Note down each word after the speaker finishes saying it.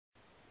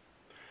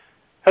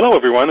Hello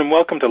everyone and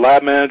welcome to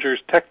Lab Manager's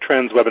Tech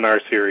Trends webinar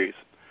series.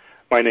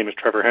 My name is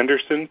Trevor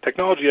Henderson,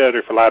 Technology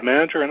Editor for Lab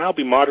Manager, and I'll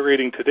be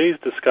moderating today's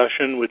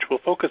discussion, which will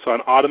focus on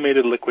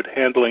automated liquid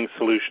handling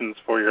solutions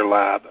for your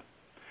lab.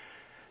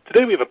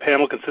 Today we have a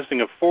panel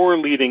consisting of 4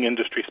 leading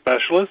industry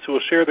specialists who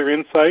will share their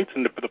insights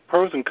into the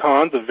pros and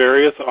cons of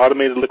various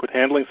automated liquid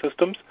handling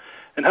systems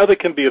and how they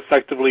can be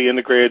effectively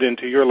integrated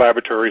into your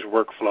laboratory's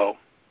workflow.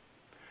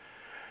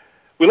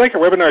 We like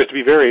our webinars to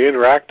be very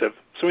interactive,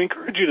 so we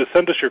encourage you to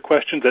send us your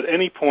questions at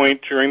any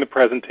point during the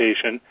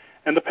presentation,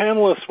 and the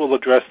panelists will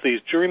address these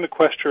during the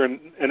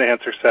question and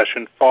answer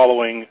session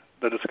following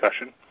the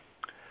discussion.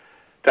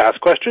 To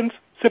ask questions,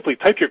 simply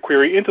type your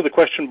query into the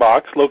question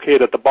box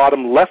located at the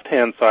bottom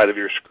left-hand side of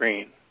your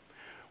screen.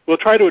 We'll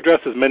try to address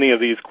as many of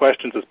these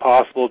questions as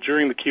possible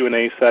during the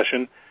Q&A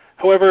session.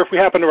 However, if we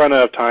happen to run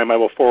out of time, I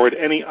will forward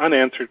any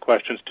unanswered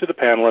questions to the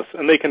panelists,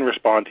 and they can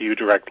respond to you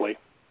directly.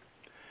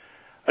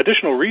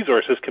 Additional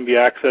resources can be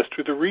accessed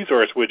through the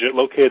resource widget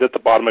located at the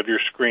bottom of your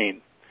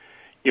screen.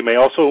 You may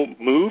also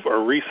move or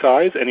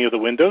resize any of the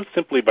windows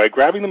simply by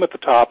grabbing them at the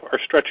top or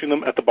stretching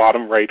them at the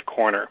bottom right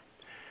corner.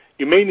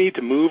 You may need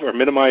to move or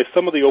minimize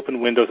some of the open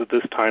windows at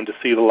this time to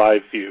see the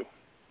live view.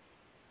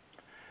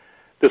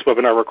 This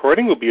webinar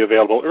recording will be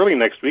available early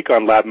next week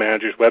on Lab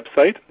Manager's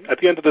website. At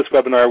the end of this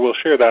webinar, we'll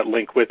share that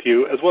link with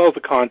you, as well as the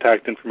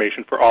contact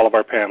information for all of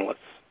our panelists.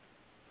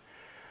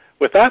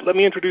 With that, let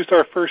me introduce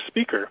our first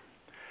speaker.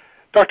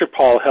 Dr.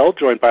 Paul Held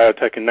joined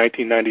BioTek in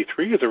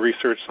 1993 as a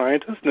research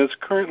scientist and is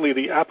currently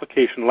the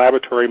Application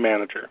Laboratory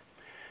Manager.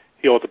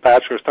 He holds a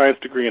Bachelor of Science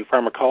degree in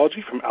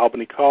Pharmacology from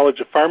Albany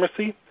College of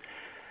Pharmacy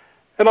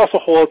and also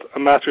holds a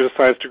Master's of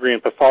Science degree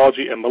in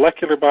Pathology and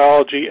Molecular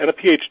Biology and a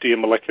PhD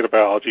in Molecular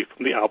Biology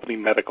from the Albany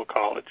Medical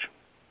College.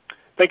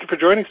 Thank you for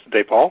joining us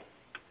today, Paul.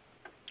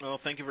 Well,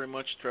 thank you very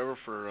much, Trevor,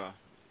 for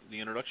the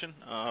introduction.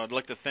 I'd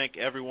like to thank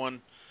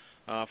everyone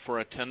for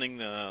attending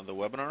the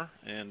webinar.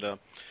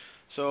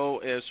 So,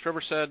 as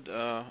Trevor said,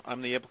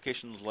 I'm the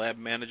Applications Lab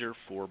Manager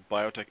for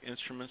BioTek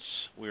Instruments.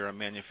 We are a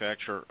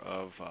manufacturer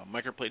of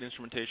microplate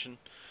instrumentation.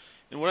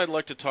 And what I'd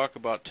like to talk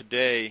about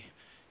today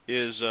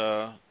is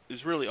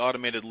really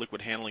automated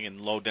liquid handling in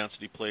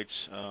low-density plates.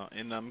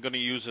 And I'm going to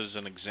use as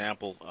an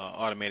example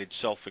automated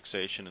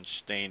self-fixation and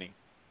staining.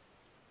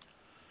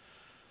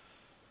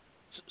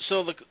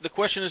 So the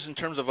question is, in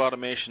terms of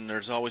automation,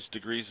 there's always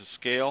degrees of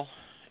scale,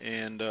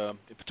 and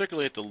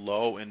particularly at the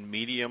low and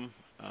medium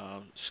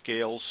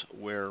scales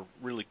where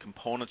really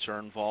components are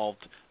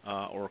involved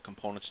or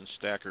components and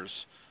stackers,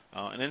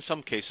 and in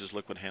some cases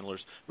liquid handlers.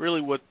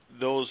 Really what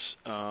those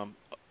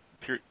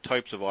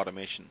types of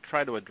automation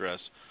try to address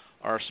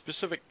are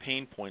specific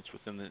pain points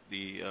within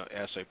the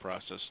assay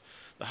process.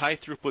 The high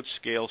throughput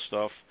scale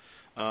stuff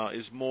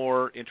is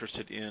more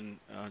interested in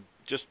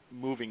just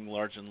moving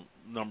large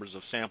numbers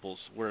of samples,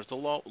 whereas the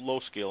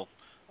low scale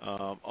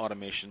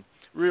automation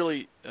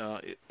really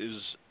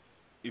is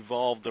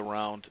evolved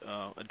around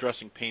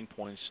addressing pain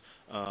points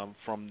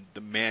from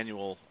the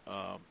manual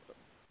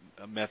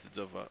methods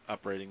of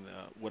operating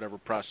whatever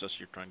process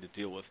you're trying to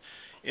deal with.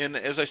 And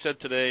as I said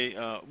today,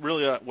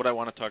 really what I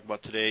want to talk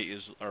about today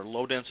is our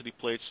low-density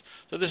plates.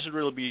 So this would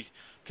really be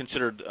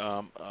considered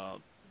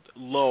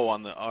low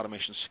on the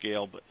automation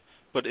scale,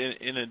 but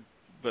in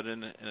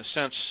a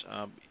sense,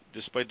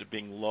 despite it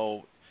being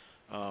low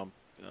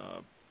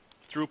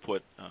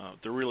throughput,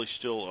 there really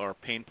still are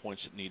pain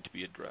points that need to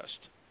be addressed.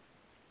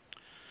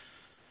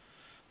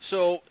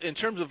 So in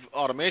terms of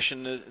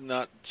automation,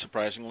 not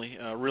surprisingly,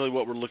 really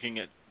what we're looking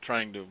at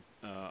trying to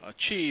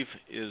achieve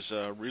is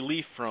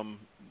relief from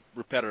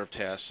repetitive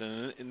tasks.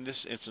 And in this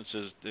instance,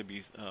 there'd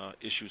be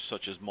issues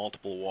such as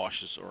multiple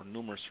washes or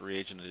numerous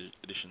reagent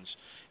additions.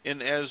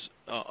 And as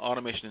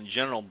automation in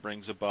general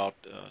brings about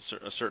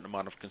a certain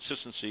amount of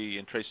consistency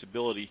and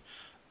traceability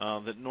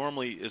that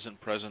normally isn't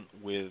present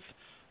with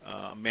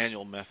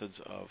manual methods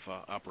of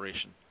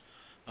operation.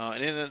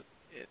 And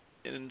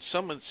in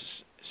some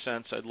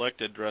sense, I'd like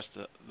to address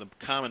the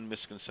common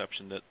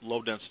misconception that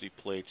low-density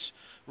plates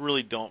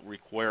really don't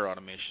require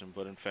automation,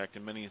 but in fact,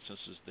 in many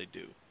instances, they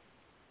do.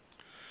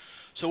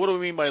 So what do we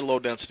mean by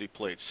low-density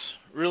plates?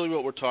 Really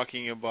what we're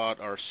talking about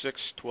are 6,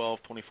 12,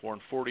 24,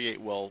 and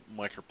 48 well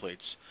microplates,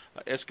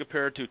 as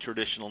compared to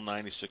traditional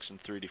 96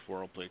 and 3D4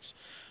 well plates.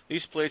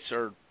 These plates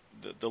are,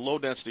 the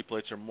low-density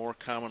plates are more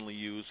commonly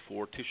used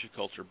for tissue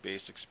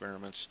culture-based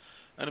experiments,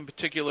 and in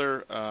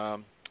particular,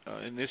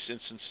 in this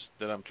instance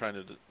that I'm trying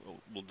to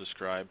will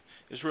describe,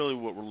 is really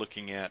what we're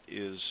looking at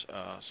is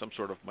some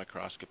sort of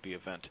microscopy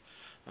event.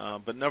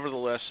 But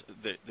nevertheless,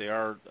 they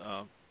are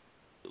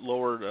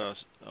lower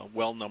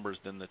well numbers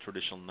than the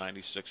traditional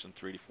 96 and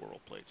 3D4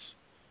 well plates.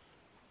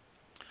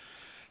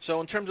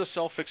 So in terms of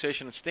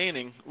self-fixation and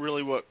staining,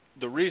 really what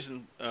the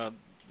reason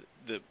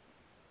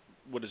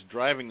what is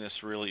driving this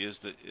really is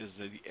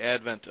the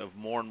advent of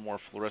more and more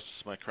fluorescence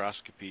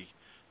microscopy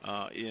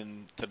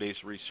in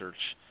today's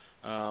research.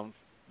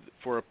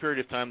 For a period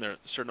of time, a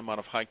certain amount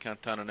of high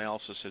content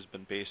analysis has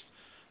been based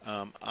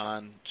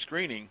on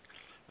screening,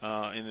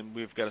 and then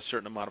we've got a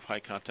certain amount of high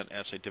content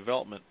assay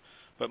development.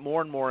 But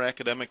more and more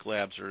academic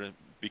labs are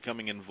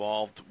becoming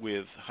involved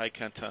with high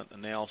content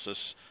analysis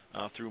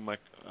through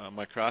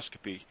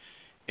microscopy.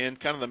 And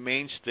kind of the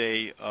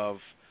mainstay of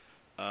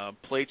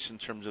plates in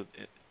terms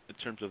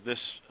of this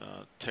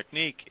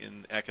technique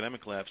in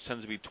academic labs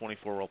tends to be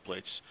 24-well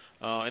plates,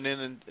 and then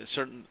in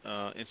certain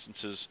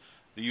instances,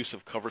 the use of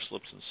cover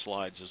slips and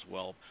slides as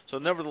well. So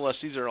nevertheless,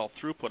 these are all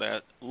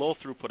low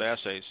throughput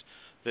assays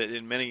that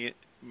in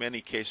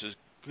many cases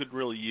could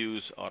really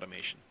use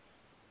automation.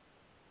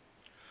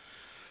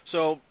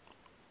 So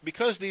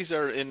because these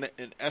are in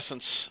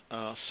essence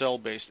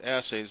cell-based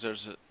assays,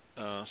 there's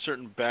a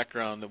certain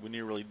background that we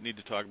really need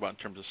to talk about in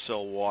terms of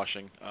cell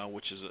washing,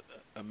 which is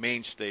a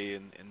mainstay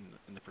in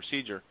the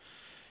procedure.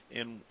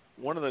 And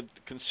one of the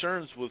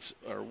concerns with,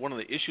 or one of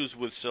the issues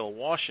with cell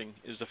washing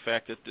is the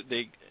fact that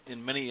they,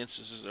 in many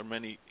instances or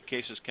many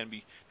cases, can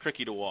be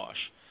tricky to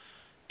wash.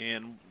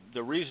 And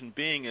the reason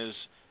being is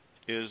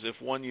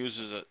if one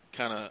uses a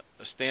kind of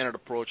a standard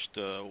approach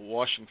to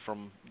washing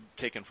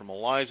taken from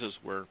ELISAs,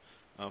 where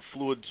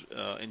fluids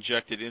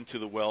injected into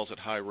the wells at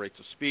high rates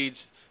of speeds,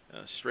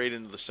 straight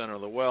into the center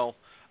of the well,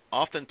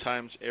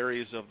 oftentimes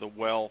areas of the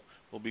well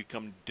will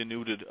become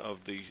denuded of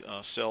the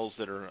cells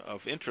that are of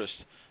interest,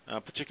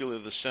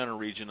 particularly the center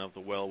region of the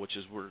well, which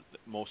is where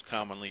most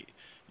commonly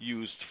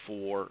used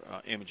for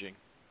imaging.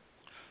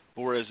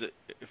 Whereas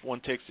if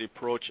one takes the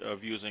approach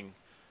of using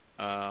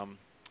a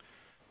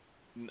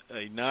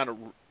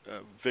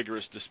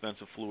non-vigorous dispense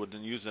of fluid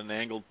and use an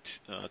angled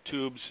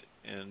tubes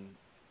and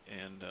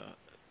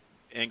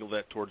angle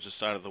that towards the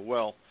side of the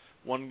well,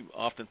 one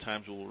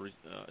oftentimes will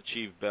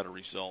achieve better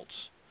results.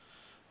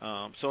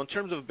 So in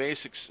terms of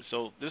basics,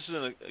 so this is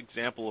an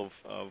example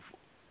of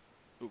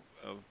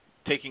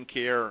taking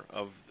care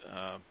of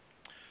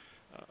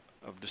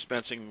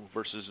dispensing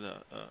versus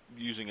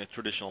using a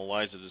traditional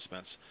ELISA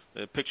dispense.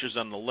 The pictures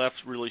on the left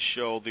really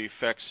show the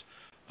effects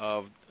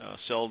of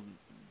cell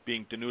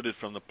being denuded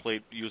from the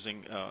plate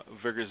using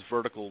vigorous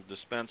vertical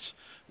dispense,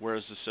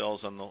 whereas the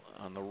cells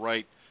on the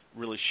right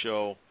really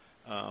show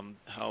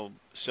how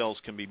cells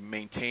can be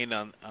maintained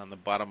on the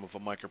bottom of a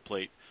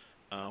microplate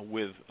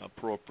with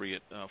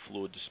appropriate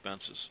fluid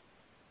dispenses.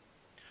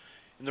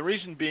 And the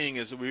reason being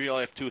is that we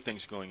really have two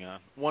things going on.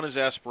 One is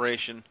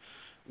aspiration,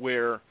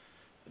 where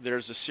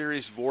there's a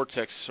series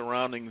vortex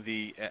surrounding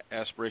the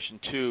aspiration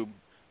tube,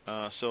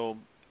 so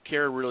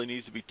care really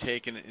needs to be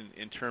taken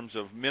in terms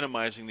of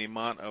minimizing the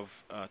amount of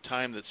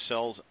time that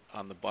cells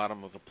on the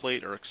bottom of the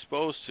plate are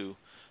exposed to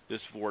this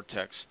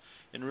vortex.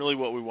 And really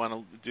what we want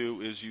to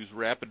do is use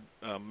rapid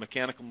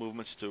mechanical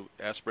movements to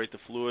aspirate the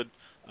fluid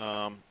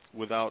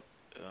without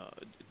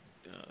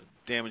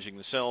damaging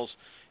the cells.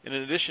 And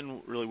in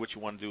addition, really what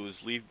you want to do is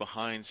leave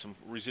behind some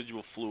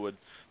residual fluid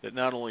that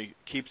not only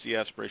keeps the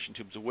aspiration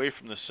tubes away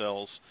from the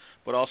cells,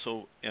 but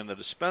also in the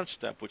dispense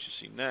step, which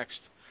you see next,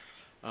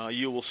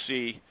 you will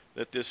see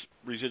that this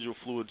residual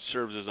fluid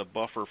serves as a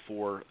buffer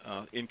for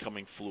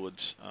incoming fluids.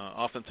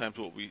 Oftentimes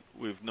what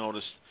we've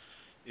noticed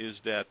is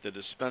that the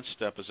dispense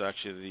step is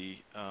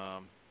actually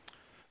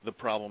the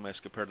problem as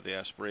compared to the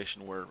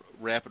aspiration, where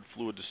rapid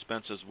fluid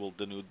dispenses will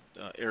denude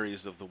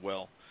areas of the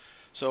well.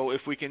 So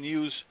if we can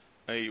use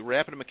a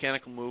rapid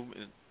mechanical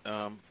movement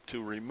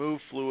to remove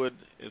fluid,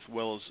 as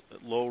well as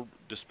low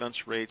dispense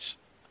rates,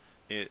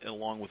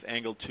 along with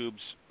angled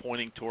tubes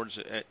pointing towards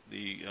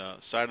the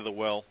side of the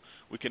well,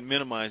 we can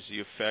minimize the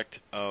effect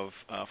of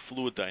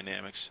fluid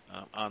dynamics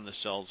on the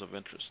cells of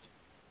interest.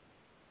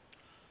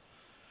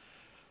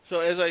 So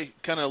as I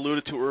kind of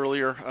alluded to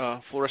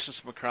earlier, fluorescence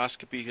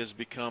microscopy has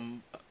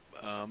become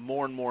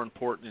more and more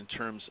important in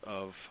terms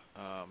of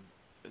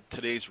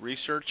today's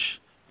research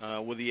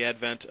with the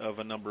advent of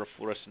a number of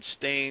fluorescent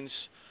stains,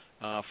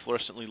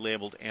 fluorescently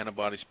labeled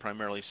antibodies,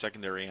 primarily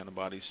secondary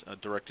antibodies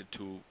directed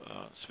to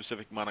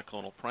specific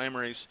monoclonal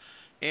primaries,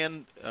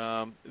 and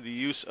the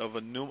use of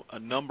a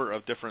number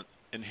of different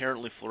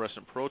inherently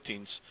fluorescent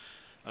proteins.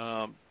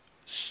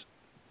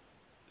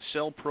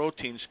 Cell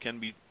proteins can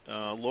be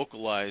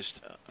localized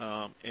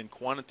and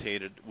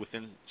quantitated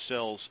within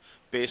cells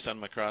based on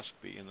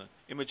microscopy. And the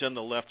image on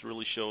the left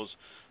really shows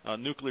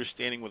nuclear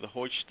staining with a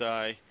Hoyt's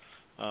dye,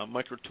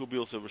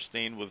 microtubules that were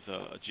stained with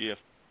a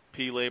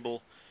GFP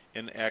label,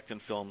 and actin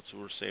films that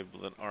were saved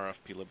with an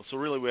RFP label. So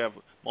really we have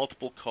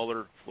multiple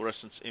color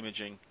fluorescence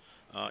imaging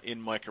in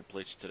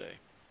microplates today.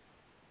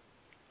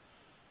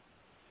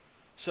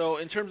 So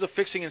in terms of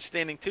fixing and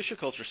staining tissue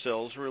culture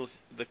cells, really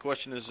the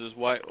question is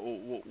what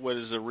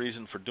is the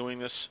reason for doing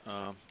this?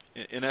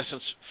 In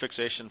essence,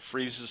 fixation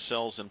freezes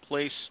cells in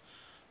place.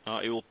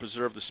 It will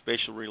preserve the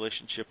spatial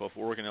relationship of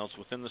organelles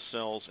within the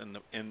cells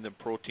and the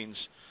proteins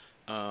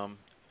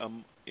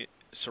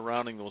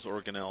surrounding those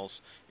organelles,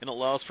 and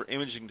allows for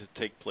imaging to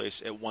take place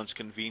at one's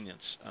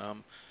convenience.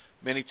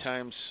 Many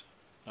times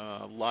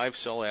live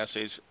cell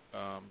assays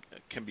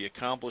can be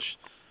accomplished,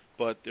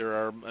 but there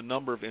are a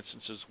number of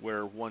instances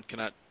where one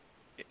cannot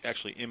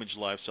actually image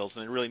live cells,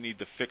 and they really need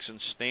to fix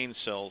and stain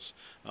cells,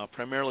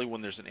 primarily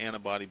when there's an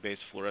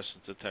antibody-based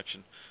fluorescence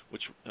detection,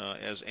 which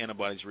as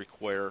antibodies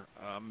require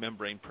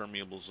membrane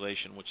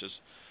permeabilization, which is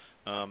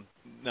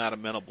not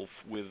amenable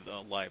with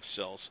live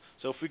cells.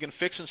 So if we can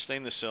fix and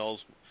stain the cells,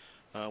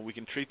 we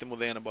can treat them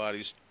with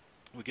antibodies.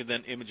 We can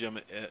then image them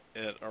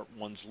at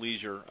one's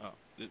leisure,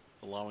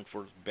 allowing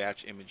for batch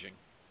imaging.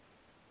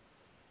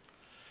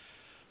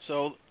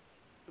 So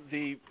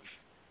the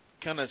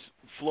kind of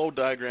flow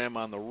diagram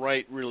on the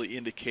right really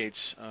indicates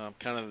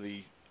kind of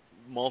the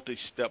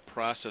multi-step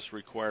process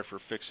required for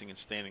fixing and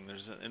staining.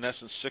 There's, in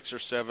essence, 6 or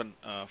 7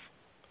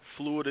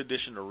 fluid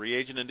addition or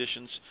reagent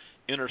additions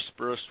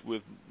interspersed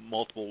with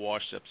multiple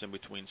wash steps in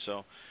between.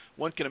 So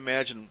one can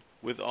imagine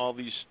with all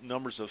these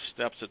numbers of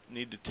steps that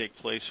need to take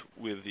place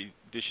with the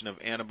addition of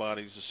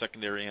antibodies, the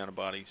secondary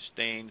antibodies,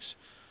 stains,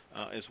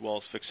 as well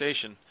as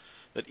fixation,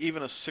 that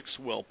even a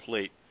 6-well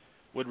plate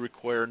would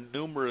require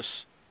numerous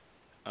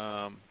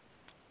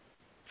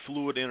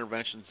fluid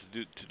interventions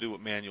to do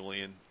it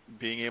manually, and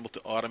being able to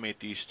automate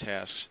these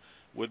tasks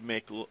would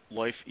make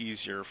life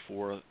easier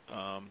for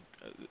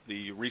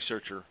the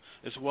researcher,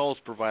 as well as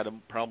provide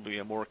probably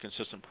a more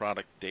consistent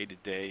product day to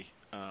day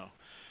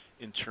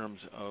in terms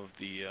of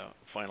the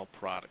final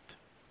product.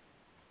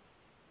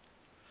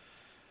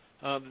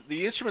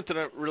 The instrument that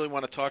I really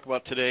want to talk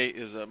about today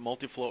is a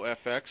Multiflow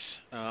FX.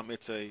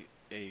 It's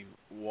a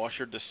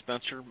washer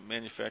dispenser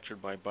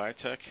manufactured by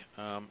BioTek.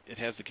 It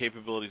has the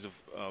capabilities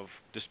of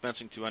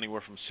dispensing to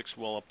anywhere from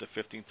 6-well up to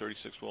 15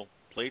 36-well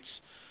plates.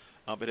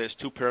 It has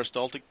 2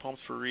 peristaltic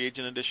pumps for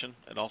reagent addition.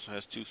 It also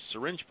has 2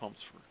 syringe pumps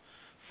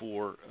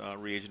for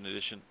reagent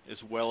addition, as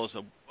well as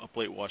a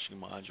plate washing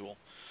module.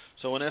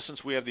 So in essence,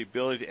 we have the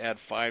ability to add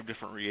 5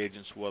 different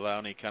reagents without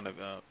any kind of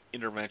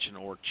intervention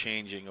or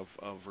changing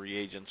of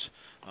reagents,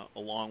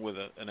 along with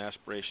an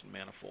aspiration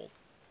manifold.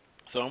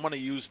 So I'm going to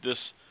use this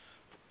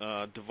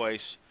device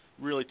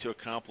really to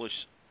accomplish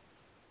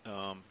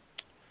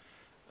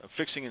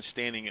fixing and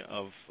staining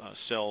of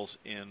cells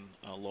in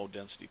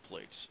low-density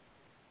plates.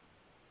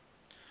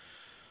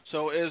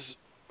 So as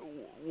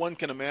one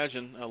can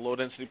imagine,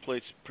 low-density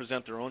plates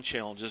present their own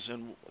challenges,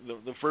 and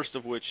the first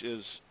of which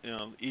is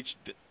each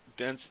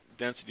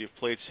density of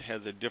plates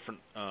has a different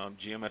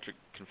geometric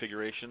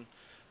configuration.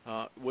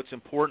 What's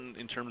important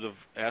in terms of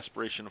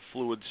aspiration of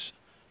fluids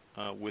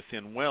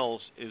within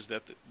wells is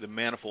that the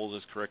manifold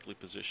is correctly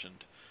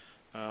positioned.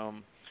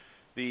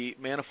 The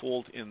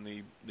manifold in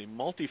the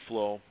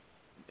multi-flow,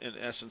 in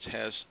essence,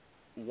 has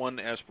 1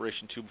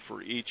 aspiration tube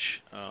for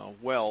each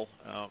well,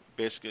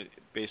 basically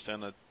based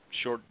on the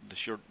short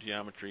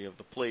geometry of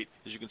the plate.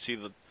 As you can see,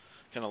 the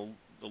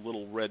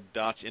little red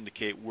dots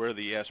indicate where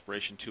the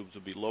aspiration tubes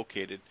will be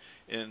located.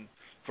 And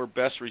for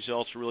best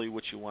results, really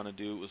what you want to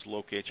do is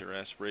locate your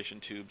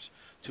aspiration tubes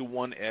to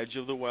one edge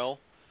of the well.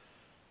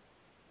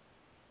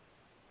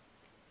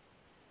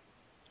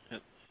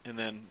 And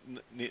then,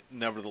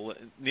 nevertheless,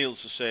 needless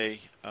to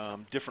say,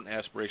 different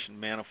aspiration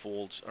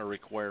manifolds are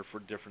required for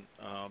different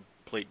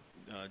plate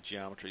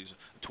geometries.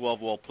 A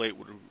 12-well plate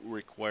would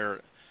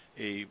require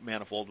a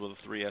manifold with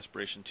 3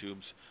 aspiration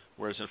tubes,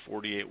 whereas a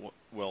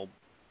 48-well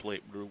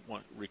plate would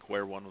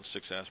require one with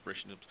 6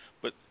 aspiration tubes.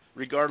 But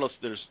regardless,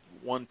 there's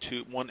one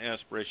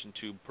aspiration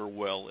tube per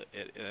well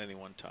at any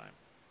one time.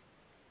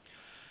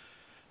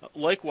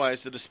 Likewise,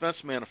 the dispense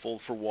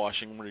manifold for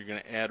washing, where you're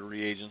going to add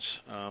reagents,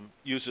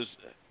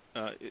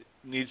 it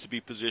needs to be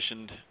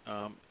positioned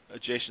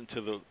adjacent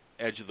to the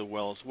edge of the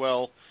well as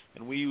well,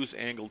 and we use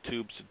angled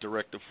tubes to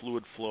direct the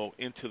fluid flow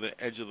into the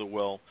edge of the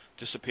well,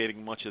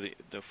 dissipating much of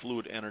the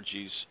fluid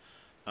energies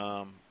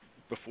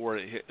before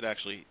it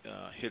actually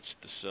hits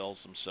the cells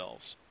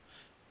themselves.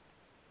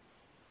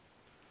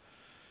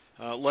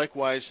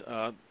 Likewise,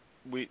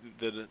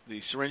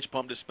 the syringe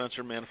pump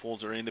dispenser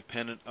manifolds are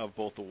independent of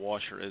both the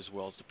washer as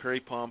well as the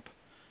peri pump,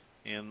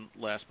 and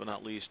last but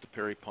not least, the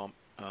peri pump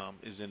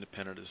is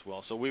independent as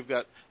well. So we've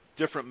got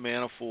different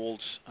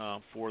manifolds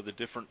for the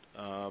different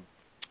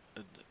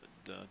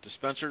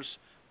dispensers.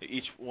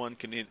 Each one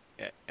can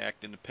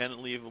act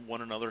independently of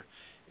one another,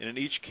 and in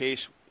each case,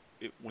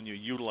 when you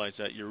utilize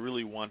that, you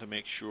really want to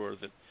make sure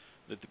that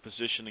the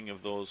positioning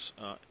of those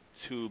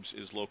tubes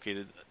is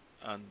located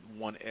on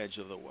one edge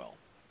of the well.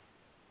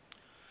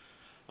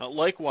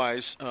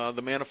 Likewise,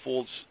 the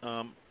manifolds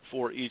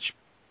for each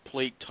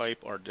plate type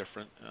are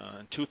different,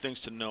 and 2 things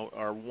to note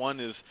are: one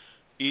is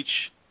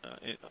each,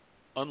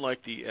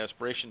 unlike the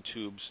aspiration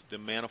tubes, the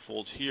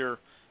manifolds here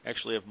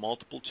actually have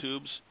multiple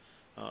tubes.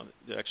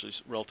 They're actually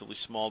relatively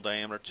small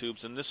diameter tubes,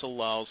 and this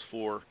allows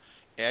for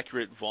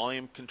accurate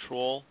volume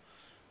control.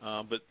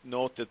 But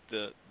note that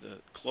the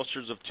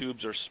clusters of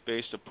tubes are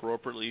spaced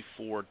appropriately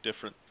for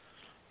different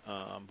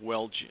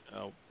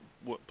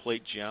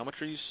plate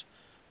geometries.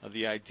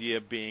 The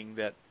idea being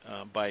that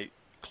by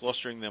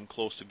clustering them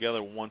close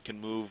together, one can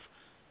move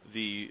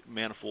the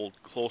manifold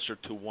closer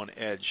to one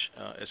edge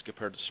as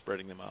compared to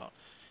spreading them out.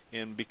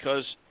 And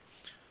because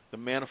the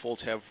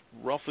manifolds have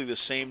roughly the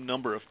same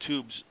number of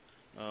tubes,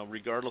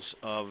 regardless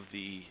of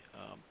the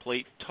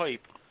plate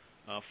type,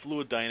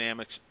 fluid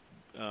dynamics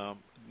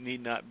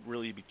need not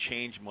really be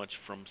changed much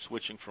from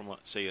switching from,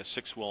 say, a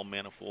 6-well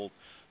manifold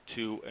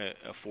to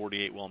a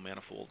 48-well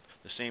manifold.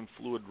 The same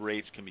fluid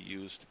rates can be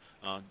used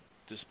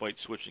despite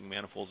switching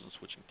manifolds and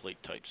switching plate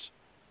types.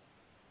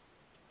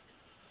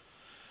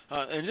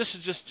 And this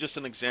is just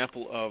an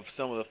example of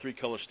some of the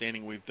three-color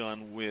staining we've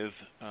done with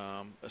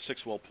a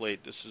 6-well plate.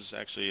 This is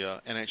actually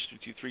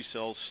NH223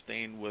 cells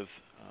stained with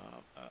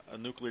a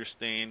nuclear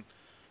stain.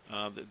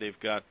 They've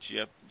got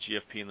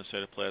GFP in the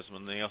cytoplasm,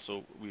 and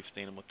we've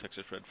stained them with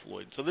Texas-red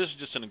fluid. So this is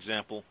just an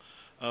example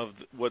of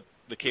what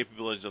the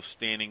capabilities of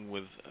staining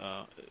with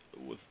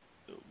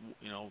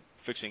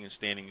fixing and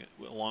staining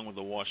along with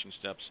the washing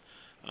steps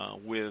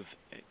in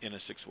a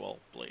 6-well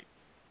plate.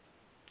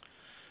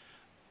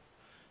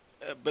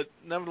 But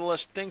nevertheless,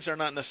 things are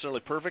not necessarily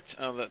perfect.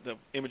 The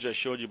image I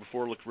showed you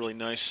before looked really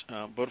nice.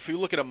 But if you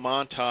look at a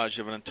montage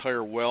of an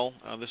entire well,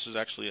 this is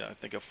actually, I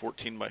think, a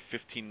 14 by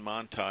 15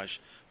 montage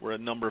where a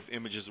number of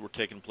images were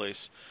taking place.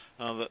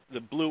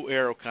 The blue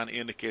arrow kind of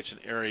indicates an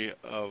area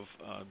of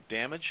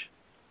damage.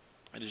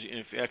 And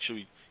if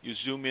you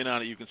zoom in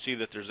on it, you can see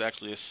that there's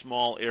actually a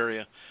small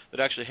area that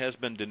actually has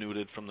been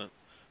denuded from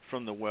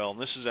the well. And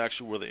this is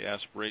actually where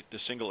the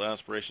single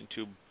aspiration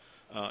tube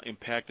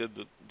impacted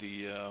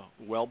the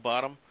well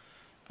bottom,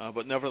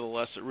 but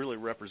nevertheless, it really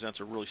represents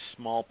a really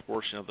small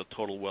portion of the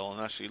total well, and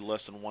actually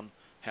less than 1/2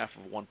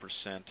 of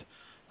 1%.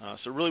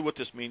 So really, what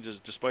this means is,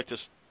 despite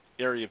this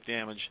area of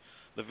damage,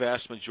 the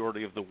vast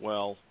majority of the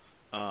well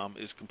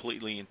is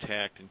completely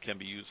intact and can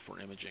be used for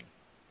imaging.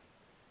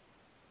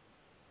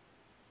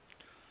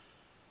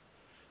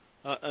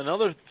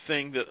 Another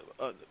thing that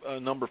a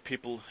number of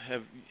people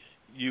have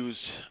used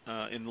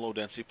in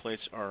low-density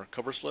plates are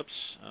cover slips.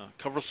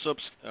 Cover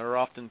slips are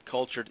often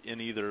cultured in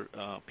either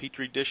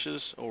Petri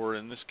dishes or,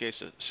 in this case,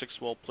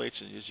 6-well plates.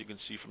 And as you can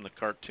see from the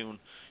cartoon,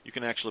 you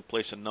can actually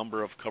place a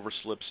number of cover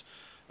slips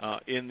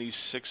in these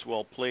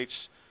 6-well plates.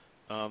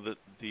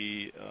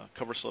 The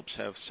cover slips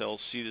have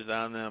cells seated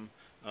on them.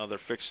 They're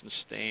fixed and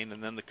stained,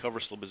 and then the cover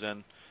slip is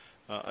then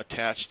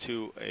attached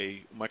to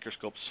a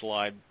microscope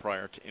slide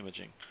prior to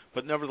imaging.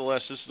 But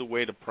nevertheless, this is a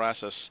way to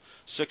process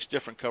 6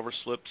 different cover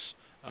slips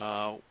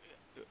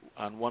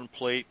on one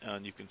plate,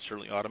 and you can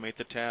certainly automate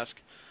the task.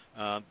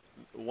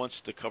 Once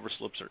the cover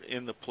slips are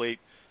in the plate,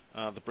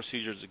 the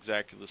procedure is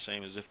exactly the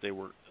same as if they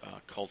were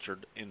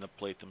cultured in the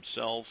plate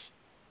themselves.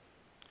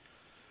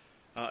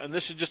 And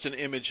this is just an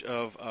image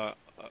of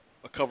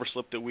a cover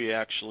slip that we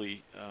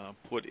actually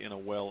put in a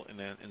well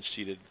and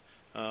seated.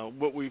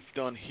 What we've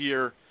done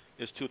here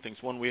is 2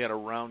 things. One, we had a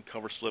round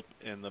cover slip,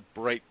 and the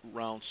bright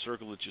round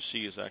circle that you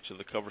see is actually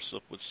the cover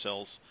slip with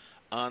cells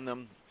on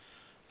them.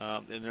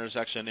 And there's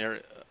actually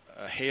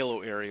a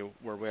halo area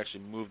where we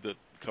actually moved the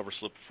cover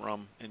slip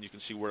from, and you can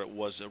see where it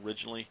was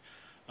originally.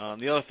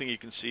 The other thing you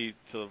can see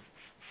to the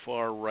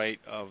far right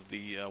of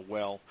the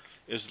well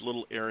is a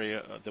little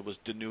area that was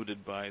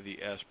denuded by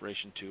the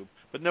aspiration tube.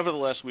 But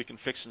nevertheless, we can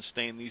fix and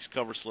stain these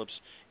cover slips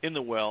in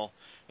the well,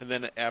 and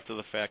then after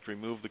the fact,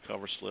 remove the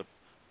cover slip,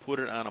 put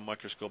it on a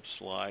microscope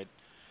slide,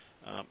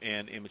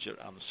 and image it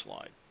on the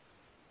slide.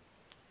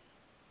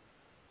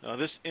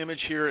 This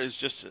image here is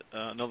just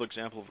another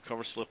example of a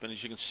cover slip, and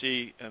as you can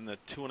see in the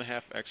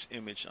 2.5x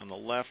image on the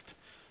left,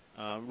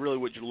 really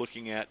what you're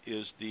looking at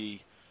is the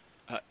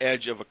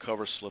edge of a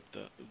cover slip.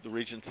 The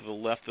region to the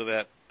left of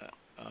that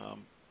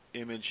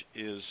image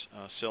is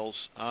cells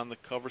on the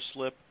cover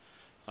slip,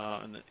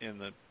 and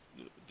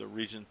the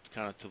region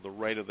kind of to the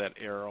right of that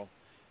arrow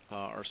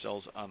are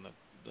cells on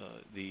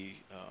the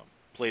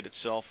plate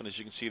itself, and as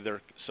you can see,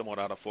 they're somewhat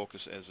out of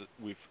focus as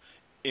we've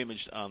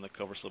imaged on the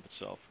cover slip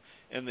itself.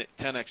 And the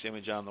 10x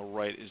image on the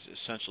right is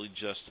essentially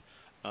just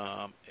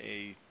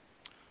a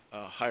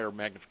higher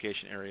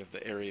magnification area of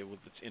the area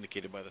that's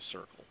indicated by the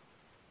circle.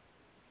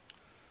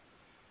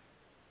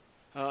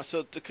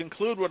 So to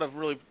conclude what I've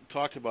really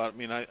talked about,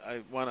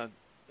 I want to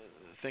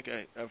think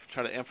I've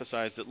tried to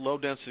emphasize that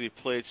low-density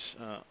plates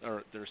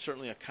they're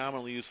certainly a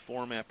commonly used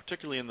format,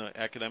 particularly in the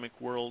academic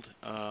world,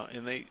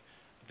 and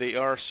they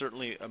are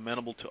certainly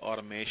amenable to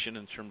automation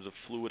in terms of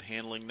fluid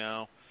handling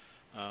now.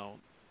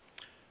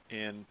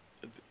 And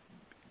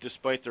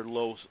despite their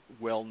low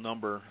well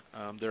number,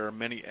 there are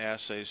many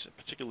assays,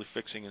 particularly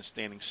fixing and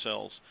staining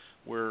cells,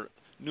 where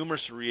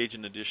numerous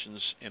reagent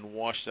additions and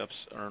wash steps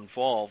are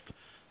involved,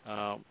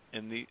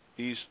 and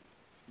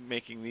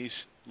making these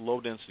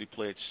low-density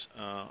plates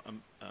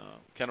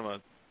kind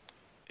of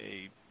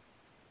a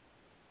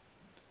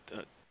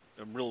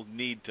real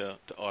need to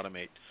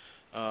automate.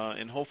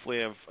 And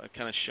hopefully I've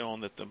kind of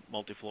shown that the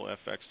multi-flow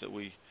FX that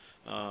we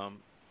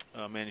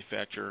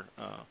manufacture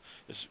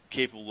is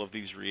capable of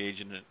these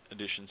reagent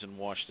additions and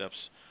wash steps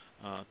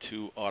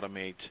to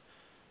automate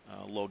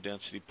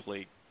low-density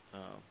plate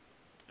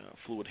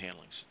fluid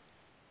handlings.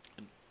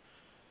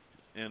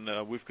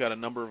 And we've got a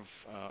number of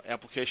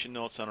application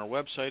notes on our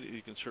website.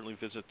 You can certainly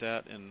visit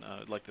that, and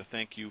I'd like to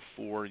thank you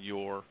for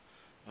your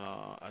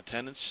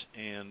attendance,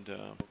 and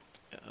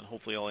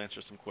hopefully I'll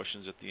answer some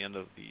questions at the end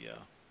of the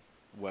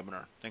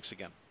webinar. Thanks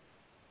again.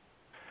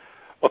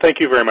 Well, thank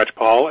you very much,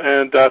 Paul,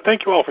 and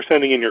thank you all for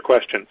sending in your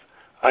questions.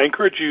 I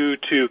encourage you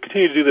to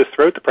continue to do this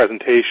throughout the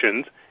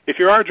presentations. If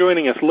you are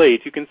joining us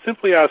late, you can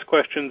simply ask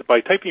questions by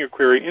typing your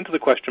query into the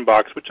question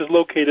box, which is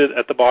located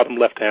at the bottom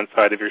left-hand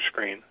side of your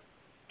screen.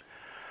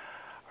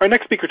 Our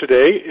next speaker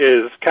today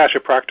is Kasia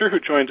Proctor, who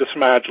joins us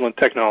from Agilent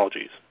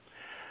Technologies.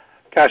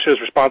 Kasia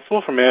is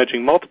responsible for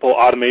managing multiple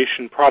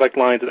automation product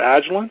lines at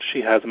Agilent.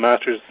 She has a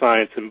Master's of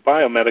Science in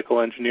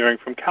Biomedical Engineering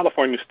from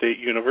California State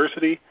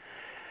University,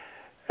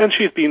 and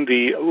she's been in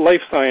the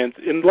life science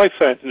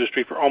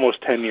industry for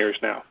almost 10 years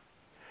now.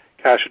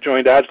 Kasia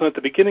joined Agilent at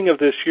the beginning of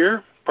this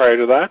year. Prior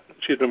to that,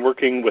 she's been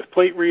working with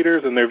plate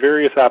readers and their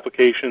various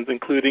applications,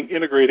 including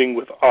integrating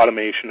with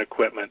automation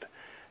equipment.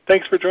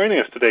 Thanks for joining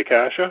us today,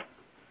 Kasia.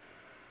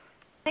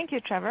 Thank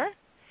you, Trevor.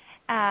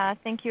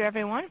 Thank you,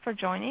 everyone, for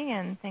joining,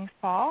 and thanks,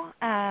 Paul.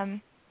 As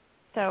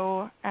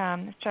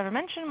Trevor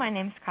mentioned, my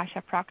name is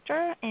Kasia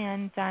Proctor,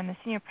 and I'm a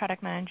Senior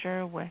Product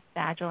Manager with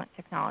Agilent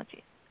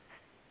Technologies.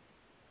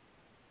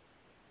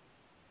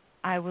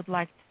 I would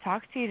like to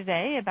talk to you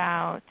today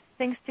about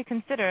things to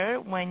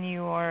consider when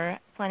you are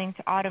planning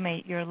to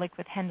automate your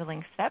liquid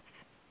handling steps.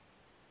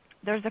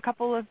 There's a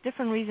couple of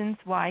different reasons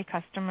why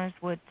customers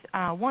would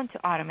want to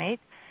automate.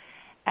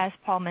 As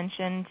Paul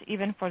mentioned,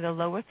 even for the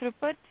lower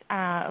throughput,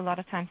 a lot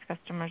of times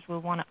customers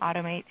will want to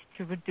automate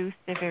to reduce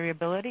the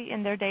variability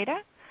in their data.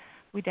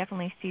 We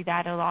definitely see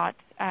that a lot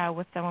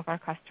with some of our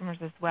customers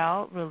as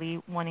well,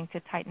 really wanting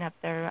to tighten up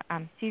their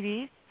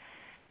CVs.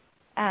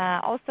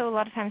 Also, a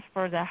lot of times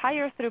for the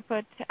higher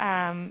throughput,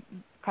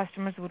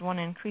 customers would want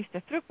to increase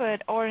the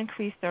throughput or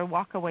increase their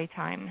walk-away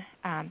time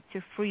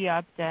to free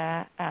up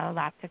the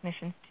lab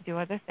technicians to do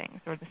other things,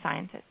 or the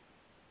scientists.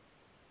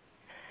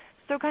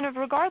 So kind of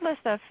regardless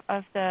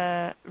of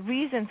the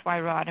reasons why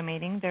we're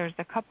automating, there's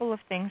a couple of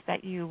things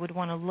that you would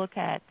want to look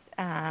at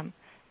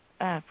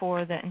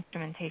for the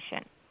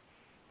instrumentation.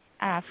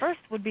 First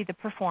would be the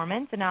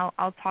performance, and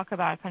I'll talk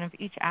about kind of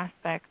each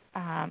aspect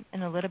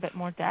in a little bit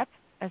more depth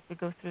as we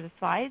go through the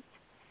slides.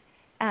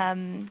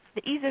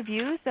 The ease of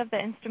use of the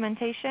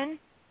instrumentation,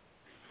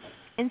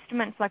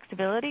 instrument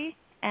flexibility,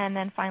 and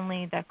then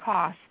finally the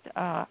cost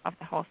of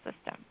the whole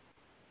system.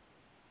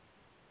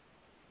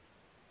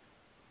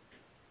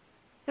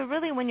 So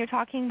really, when you're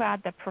talking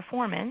about the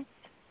performance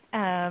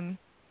of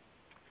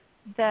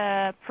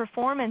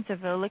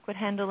the liquid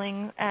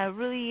handling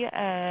really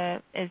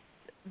is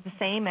the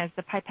same as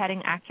the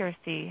pipetting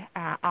accuracy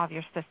of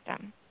your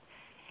system.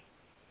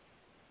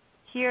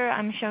 Here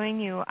I'm showing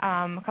you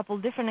a couple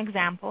different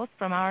examples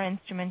from our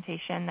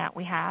instrumentation that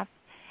we have.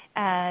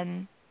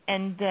 And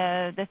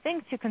the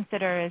things to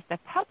consider is the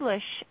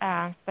published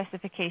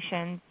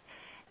specifications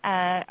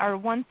are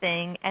one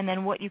thing, and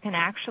then what you can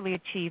actually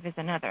achieve is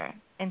another.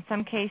 In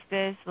some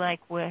cases, like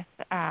with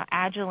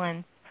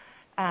Agilent's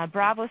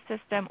Bravo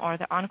system or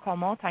the on-call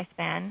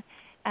multispan,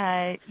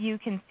 you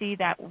can see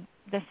that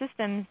the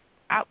systems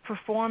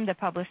outperform the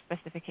published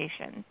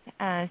specifications.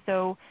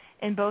 So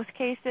in both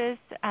cases,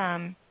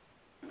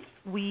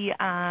 we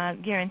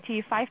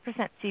guarantee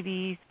 5%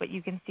 CVs, but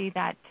you can see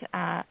that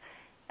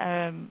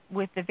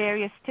with the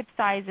various tip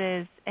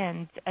sizes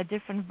and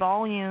different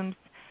volumes,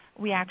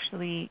 we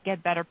actually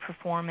get better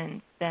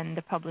performance than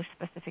the published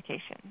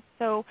specifications.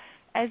 So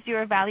as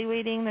you're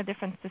evaluating the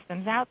different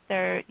systems out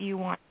there, you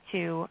want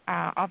to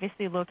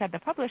obviously look at the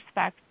published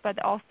specs, but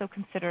also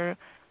consider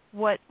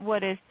what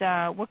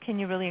can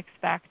you really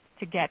expect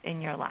to get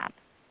in your lab.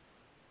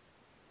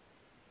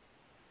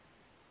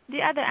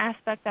 The other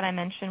aspect that I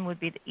mentioned would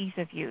be the ease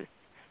of use.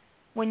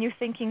 When you're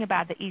thinking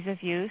about the ease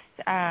of use,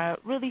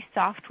 really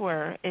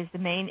software is the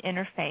main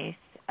interface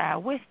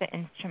with the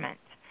instrument.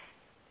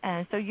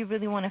 So you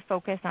really want to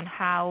focus on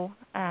how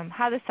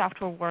the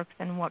software works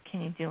and what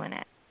can you do in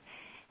it.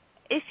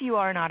 If you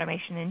are an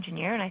automation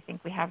engineer, and I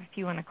think we have a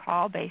few on the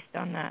call based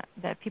on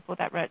the people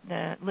that read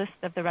the list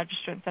of the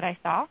registrants that I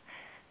saw,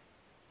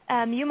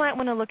 you might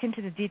want to look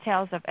into the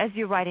details of, as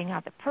you're writing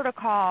out the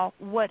protocol,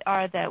 what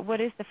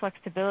is the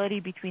flexibility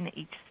between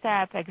each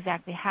step,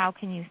 exactly how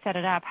can you set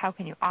it up, how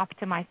can you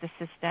optimize the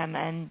system,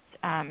 and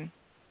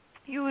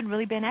you would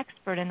really be an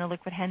expert in the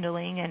liquid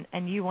handling,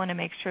 and you want to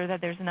make sure that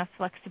there's enough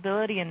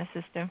flexibility in the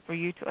system for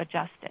you to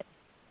adjust it.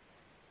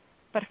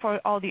 But for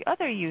all the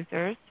other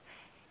users,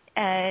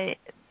 that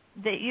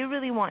you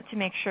really want to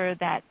make sure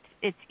that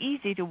it's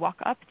easy to walk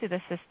up to the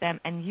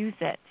system and use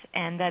it,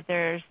 and that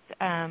there's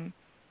a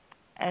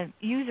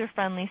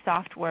user-friendly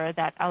software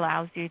that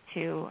allows you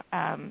to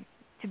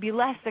be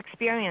less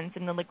experienced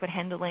in the liquid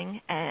handling,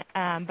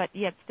 but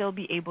yet still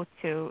be able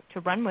to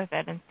run with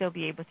it and still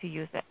be able to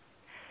use it.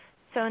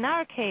 So in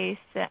our case,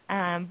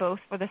 both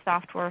for the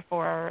software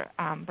for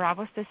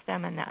Bravo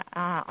system and the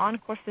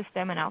Encore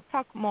system, and I'll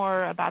talk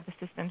more about the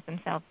systems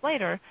themselves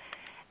later,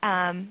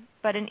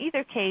 but in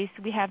either case,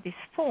 we have these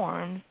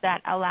forms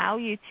that allow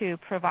you to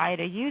provide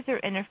a user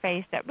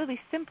interface that really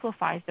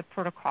simplifies the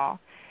protocol.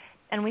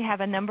 And we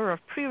have a number of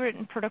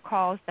pre-written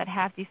protocols that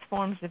have these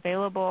forms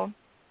available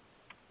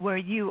where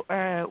you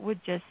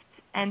would just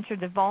enter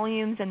the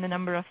volumes and the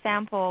number of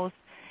samples,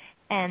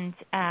 and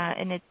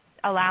it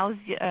allows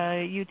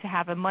you to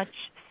have a much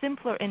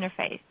simpler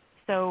interface.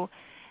 So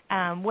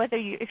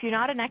if you're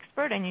not an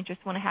expert and you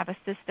just want to have a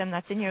system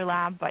that's in your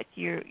lab, but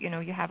you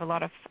have a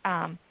lot of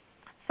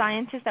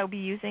scientists that will be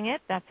using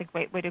it, that's a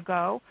great way to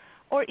go.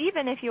 Or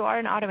even if you are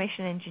an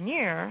automation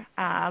engineer,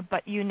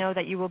 but you know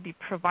that you will be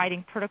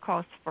providing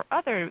protocols for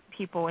other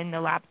people in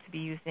the lab to be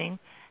using,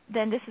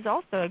 then this is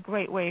also a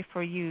great way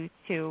for you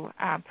to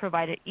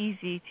provide an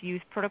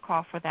easy-to-use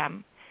protocol for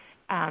them,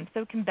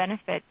 so it can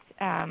benefit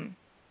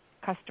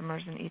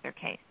customers in either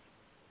case.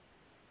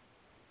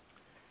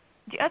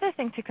 The other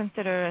thing to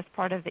consider as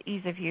part of the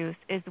ease of use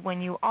is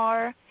when you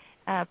are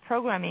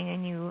programming a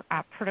new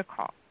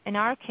protocol. In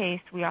our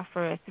case, we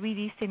offer a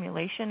 3D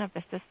simulation of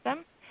the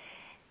system.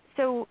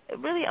 So it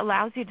really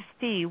allows you to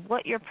see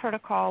what your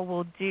protocol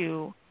will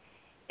do.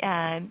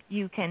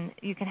 You can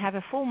have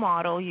a full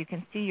model. You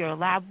can see your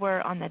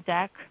labware on the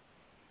deck.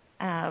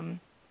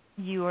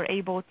 You are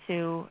able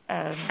to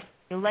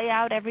lay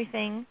out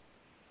everything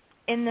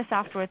in the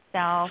software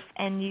itself,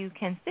 and you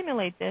can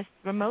simulate this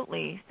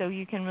remotely. So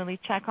you can really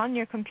check on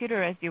your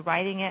computer as you're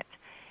writing it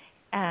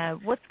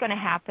what's going to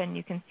happen.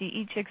 You can see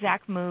each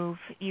exact move.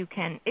 You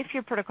can, if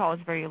your protocol is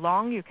very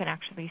long, you can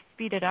actually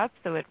speed it up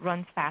so it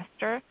runs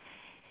faster.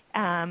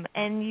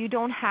 And you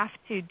don't have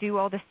to do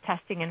all this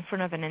testing in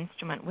front of an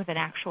instrument with an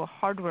actual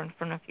hardware in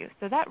front of you.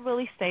 So that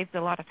really saves a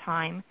lot of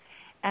time,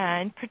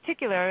 in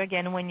particular,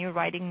 again, when you're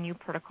writing new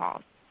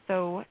protocols.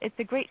 So it's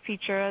a great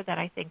feature that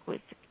I think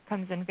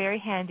comes in very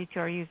handy to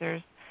our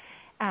users.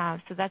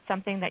 So that's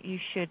something that you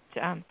should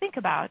think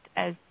about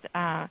as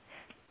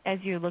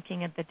you're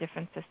looking at the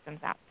different systems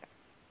out there.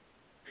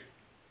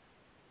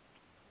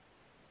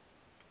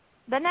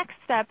 The next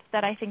step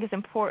that I think is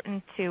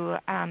important to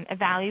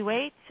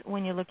evaluate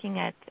when you're looking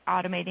at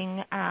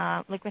automating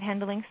liquid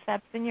handling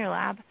steps in your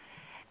lab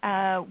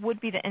would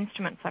be the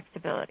instrument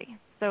flexibility.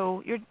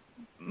 So you're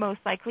most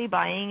likely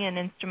buying an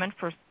instrument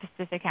for a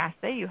specific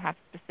assay. You have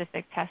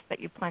specific tests that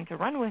you plan to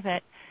run with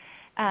it.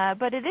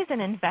 But it is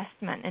an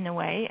investment in a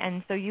way,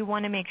 and so you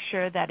want to make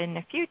sure that in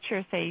the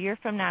future, say a year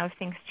from now, if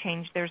things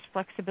change, there's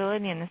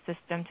flexibility in the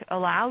system to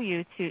allow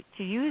you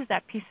to use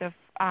that piece of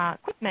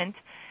equipment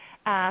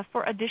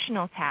for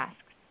additional tasks.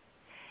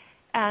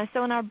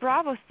 So in our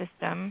Bravo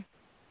system,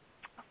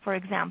 for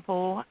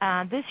example,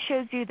 this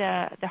shows you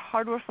the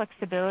hardware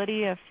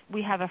flexibility of,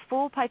 we have a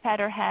full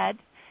pipetter head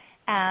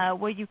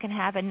where you can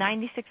have a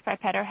 96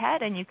 pipetter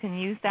head, and you can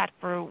use that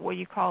for what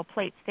you call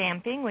plate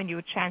stamping, when you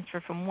would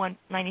transfer from one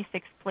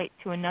 96 plate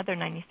to another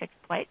 96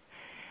 plate.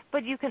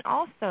 But you can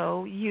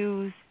also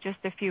use just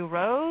a few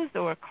rows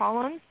or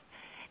columns,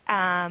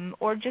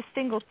 or just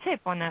single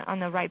tip on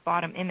the right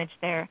bottom image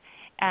there.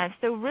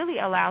 So really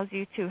allows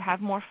you to have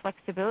more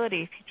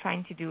flexibility if you're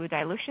trying to do a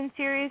dilution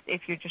series,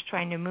 if you're just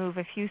trying to move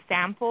a few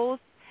samples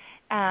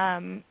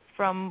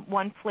from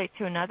one plate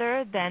to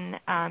another, then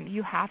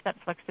you have that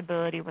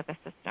flexibility with the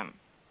system.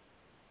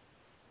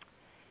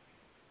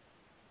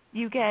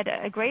 You get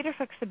a greater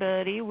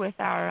flexibility with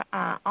our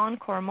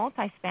Encore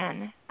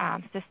multi-span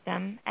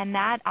system, and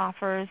that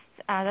offers,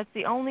 that's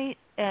the only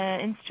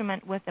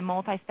instrument with the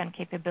multi-span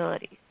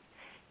capabilities.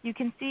 You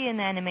can see in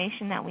the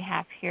animation that we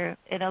have here,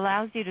 it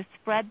allows you to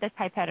spread the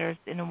pipetters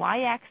in the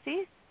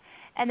y-axis,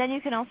 and then you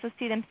can also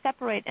see them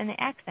separate in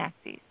the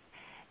x-axis.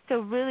 So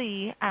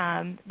really,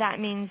 that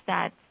means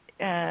that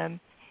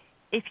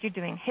if you're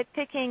doing hit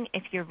picking,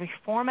 if you're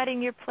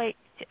reformatting your plate,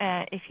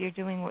 if you're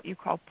doing what you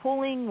call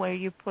pooling, where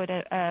you put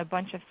a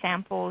bunch of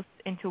samples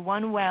into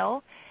one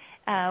well,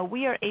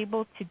 we are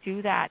able to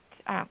do that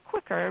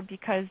quicker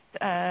because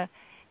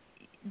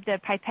the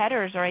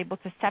pipetters are able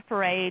to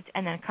separate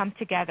and then come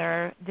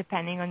together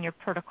depending on your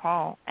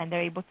protocol, and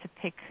they're able to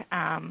pick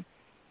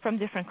from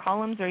different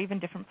columns or even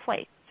different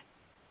plates.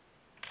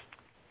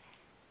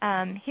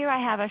 Here I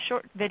have a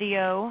short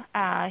video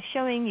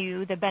showing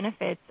you the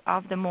benefits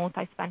of the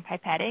multi-span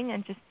pipetting,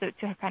 and just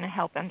to kind of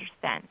help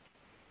understand.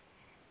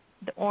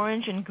 The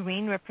orange and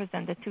green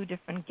represent the two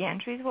different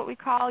gantries, what we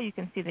call. You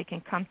can see they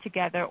can come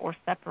together or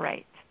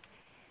separate.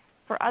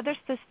 For other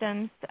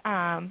systems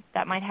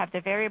that might have the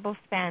variable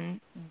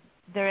span,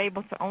 they're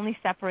able to only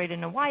separate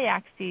in the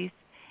y-axis,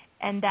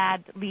 and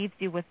that leaves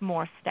you with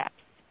more steps.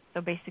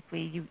 So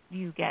basically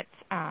you get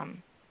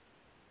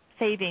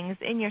savings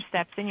in your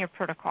steps, in your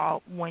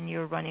protocol, when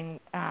you're running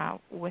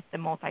with the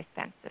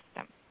multi-span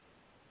system.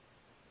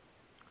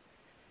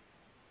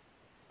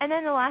 And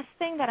then the last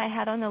thing that I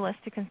had on the list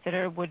to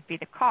consider would be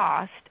the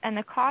cost, and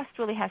the cost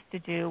really has to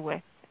do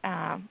with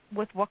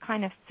what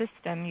kind of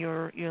system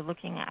you're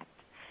looking at.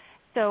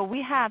 So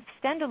we have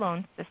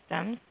standalone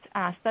systems,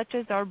 such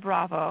as our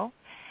Bravo.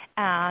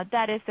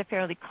 That is a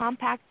fairly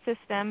compact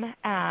system.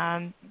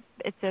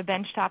 It's a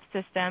benchtop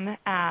system.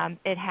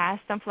 It has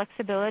some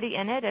flexibility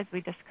in it, as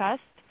we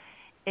discussed.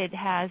 It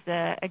has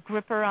a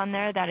gripper on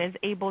there that is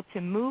able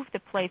to move the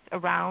plates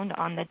around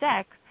on the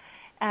deck.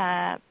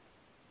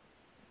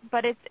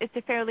 But it's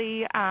a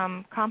fairly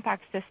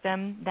compact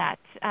system that,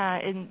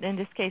 in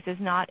this case, is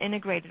not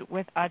integrated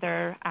with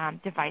other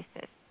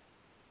devices.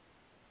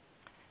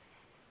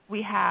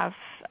 We have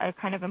a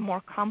kind of a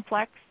more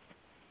complex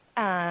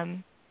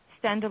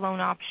standalone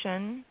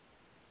option.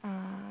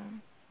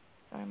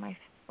 Sorry, my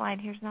slide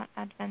here's not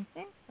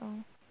advancing, so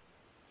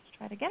let's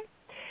try it again.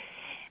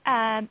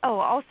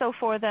 Also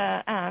for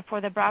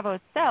the Bravo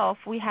itself,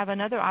 we have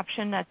another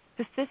option that's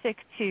specific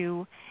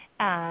to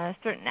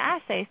certain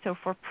assays. So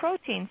for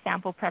protein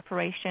sample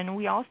preparation,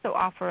 we also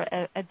offer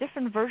a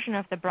different version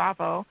of the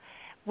Bravo,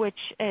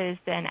 which is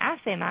an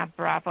assay map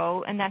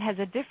Bravo, and that has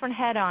a different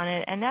head on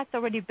it, and that's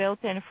already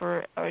built in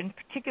in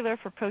particular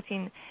for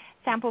protein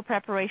sample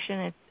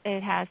preparation.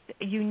 It has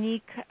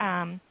unique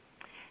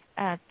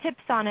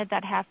tips on it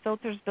that have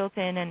filters built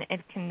in, and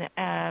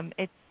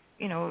it's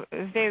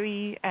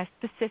very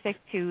specific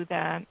to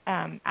the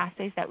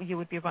assays that you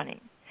would be running.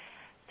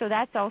 So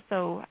that's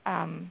also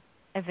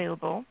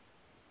available.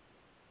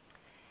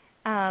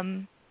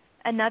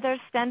 Another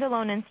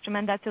standalone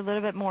instrument that's a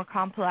little bit more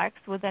complex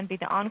would then be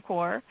the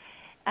Encore,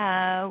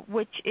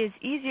 which is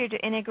easier to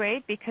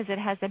integrate because it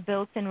has a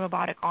built-in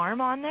robotic arm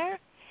on there.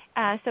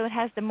 So it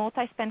has the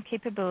multi-spend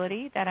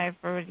capability that I've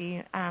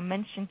already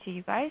mentioned to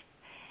you guys.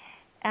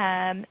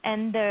 And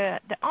the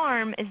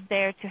arm is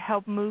there to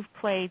help move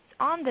plates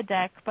on the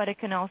deck, but it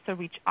can also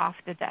reach off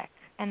the deck.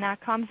 And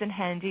that comes in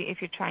handy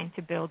if you're trying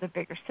to build a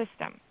bigger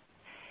system.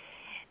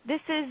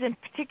 This is in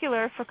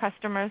particular for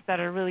customers that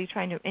are really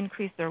trying to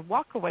increase their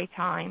walkaway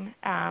time.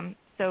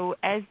 So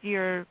as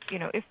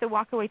if the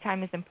walkaway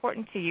time is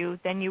important to you,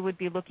 then you would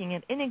be looking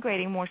at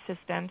integrating more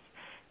systems,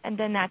 and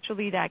then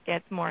naturally that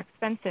gets more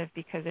expensive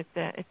because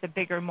it's a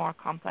bigger, more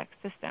complex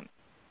system.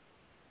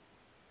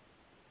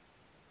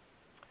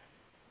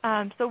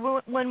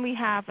 So when we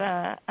have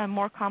a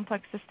more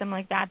complex system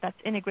like that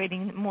that's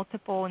integrating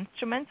multiple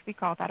instruments, we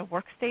call that a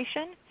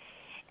workstation.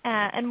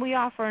 And we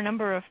offer a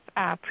number of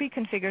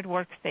pre-configured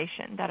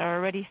workstations that are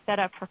already set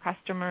up for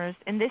customers.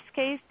 In this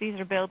case, these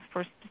are built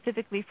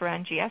specifically for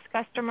NGS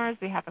customers.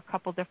 We have a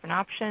couple different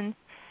options.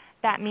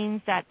 That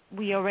means that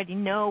we already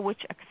know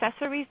which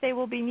accessories they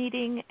will be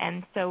needing,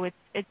 and so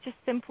it's just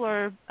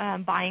simpler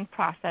buying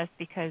process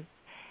because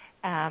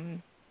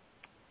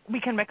we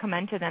can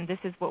recommend to them this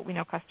is what we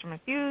know customers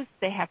use.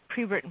 They have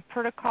pre-written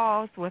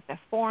protocols with the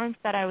forms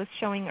that I was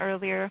showing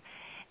earlier.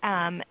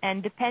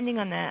 And depending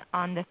on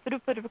the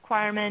throughput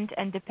requirement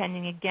and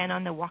depending again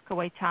on the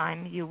walkaway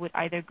time, you would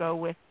either go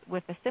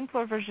with a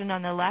simpler version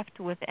on the left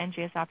with the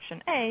NGS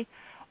option A,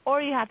 or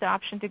you have the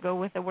option to go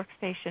with a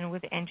workstation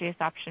with the NGS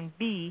option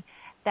B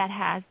that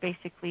has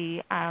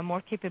basically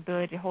more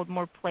capability to hold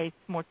more plates,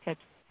 more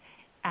tips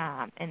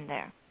in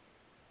there.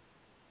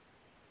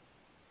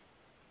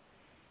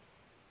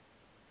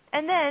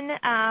 And then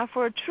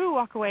for a true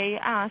walkaway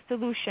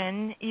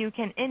solution, you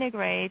can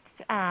integrate,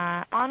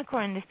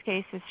 Encore in this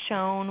case is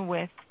shown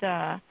with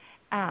a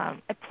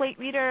plate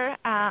reader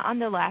on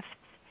the left,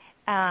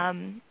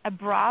 a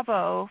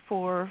Bravo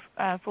for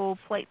full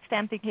plate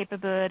stamping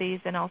capabilities,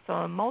 and also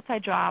a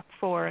multi-drop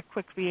for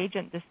quick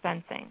reagent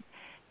dispensing.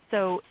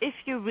 So if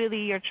you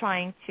really are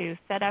trying to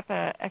set up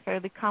a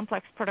fairly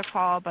complex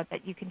protocol but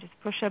that you can just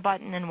push a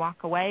button and walk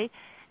away,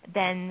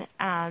 then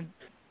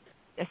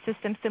a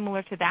system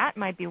similar to that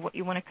might be what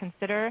you want to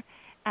consider.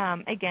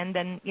 Again,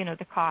 then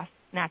the costs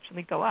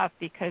naturally go up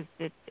because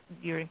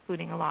you're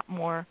including a lot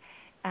more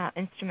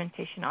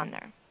instrumentation on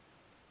there.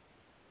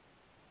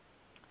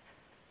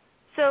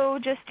 So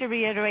just to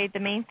reiterate, the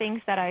main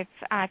things that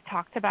I've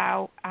talked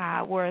about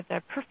were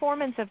the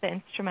performance of the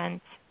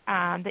instrument,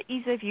 the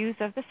ease of use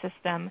of the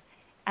system,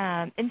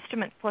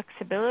 instrument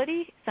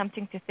flexibility,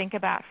 something to think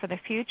about for the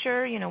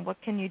future. What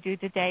can you do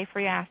today for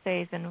your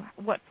assays and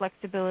what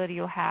flexibility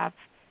you'll have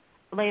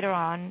later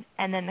on,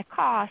 and then the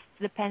cost,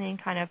 depending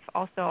kind of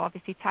also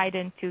obviously tied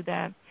into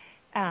the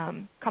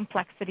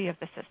complexity of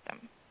the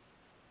system.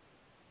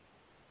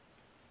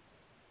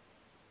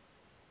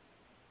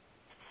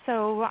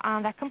 So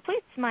that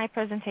completes my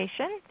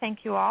presentation.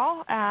 Thank you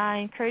all. I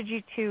encourage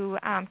you to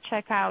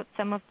check out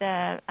some of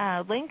the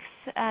links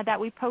that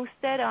we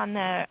posted on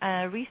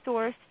the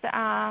resource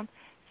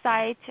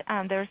site.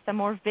 There's some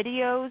more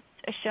videos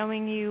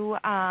showing you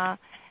how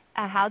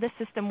the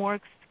system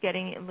works,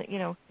 getting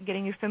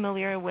you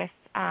familiar with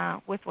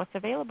what's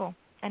available.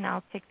 And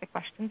I'll take the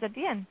questions at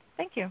the end.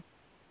 Thank you.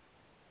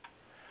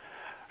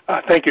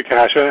 Thank you,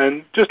 Kasia.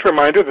 And just a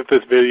reminder that this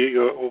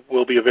video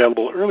will be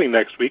available early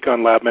next week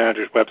on Lab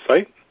Manager's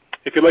website.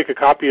 If you'd like a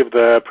copy of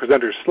the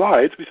presenter's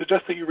slides, we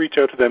suggest that you reach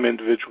out to them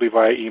individually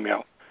via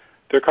email.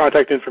 Their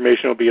contact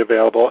information will be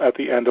available at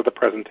the end of the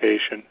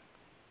presentation.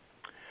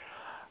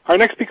 Our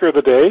next speaker of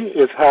the day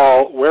is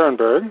Hal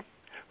Wehrenberg,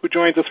 who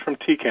joins us from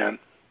Tecan.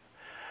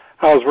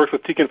 Hal has worked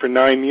with Tecan for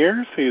 9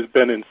 years. He's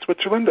been in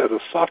Switzerland as a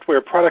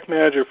software product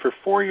manager for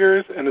 4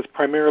 years and is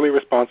primarily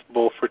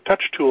responsible for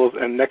touch tools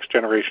and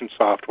next-generation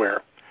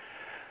software.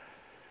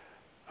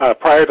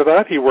 Prior to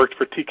that, he worked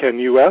for Tecan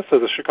US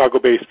as a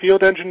Chicago-based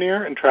field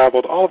engineer and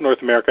traveled all of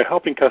North America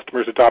helping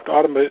customers adopt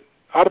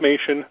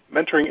automation,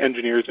 mentoring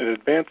engineers in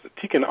advanced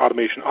Tecan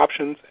automation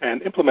options,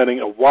 and implementing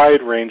a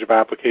wide range of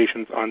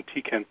applications on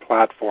Tecan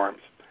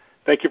platforms.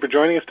 Thank you for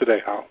joining us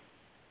today, Hal.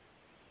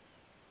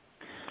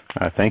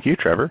 Thank you,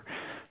 Trevor.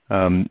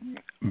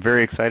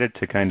 very excited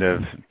to kind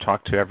of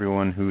talk to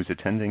everyone who's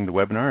attending the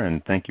webinar,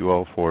 and thank you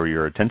all for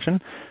your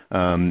attention.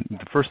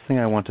 The first thing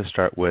I want to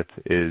start with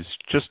is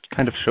just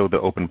kind of show the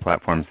open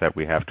platforms that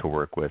we have to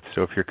work with.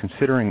 So if you're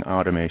considering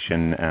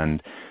automation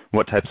and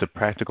what types of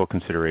practical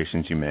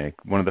considerations you make,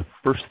 one of the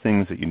first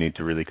things that you need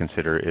to really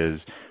consider is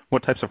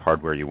what types of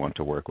hardware you want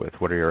to work with.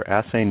 What are your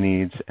assay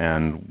needs,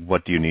 and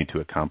what do you need to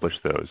accomplish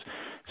those?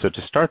 So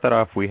to start that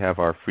off, we have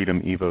our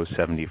Freedom Evo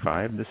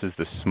 75. This is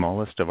the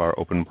smallest of our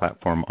open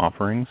platform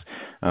offerings.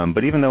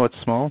 But even though it's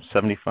small,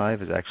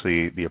 75 is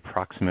actually the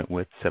approximate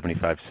width,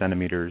 75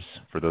 centimeters.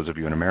 For those of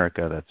you in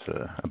America, that's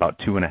about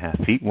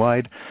 2.5 feet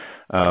wide.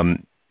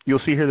 You'll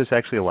see here there's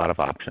actually a lot of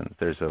options.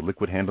 There's a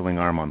liquid handling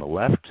arm on the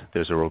left.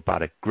 There's a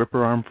robotic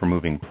gripper arm for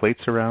moving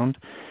plates around.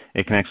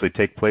 It can actually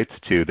take plates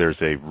to, there's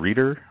a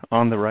reader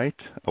on the right,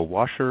 a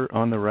washer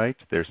on the right.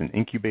 There's an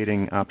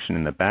incubating option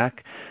in the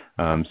back.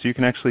 So you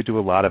can actually do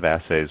a lot of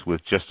assays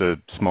with just a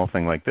small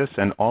thing like this,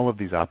 and all of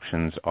these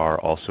options are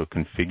also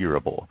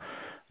configurable.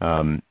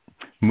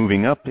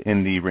 Moving up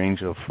in the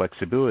range of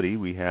flexibility,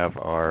 we have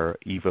our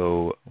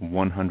Evo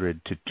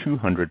 100 to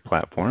 200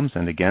 platforms,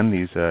 and again,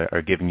 these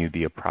are giving you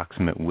the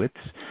approximate widths.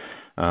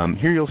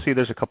 Here you'll see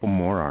there's a couple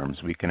more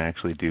arms. We can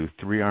actually do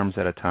 3 arms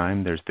at a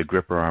time. There's the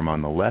gripper arm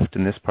on the left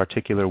in this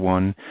particular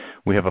one.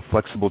 We have a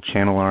flexible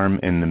channel arm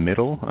in the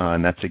middle,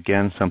 and that's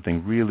again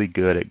something really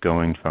good at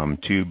going from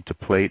tube to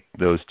plate.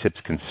 Those tips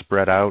can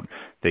spread out.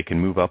 They can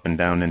move up and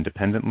down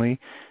independently,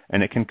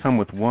 and it can come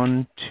with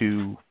 1,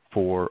 2,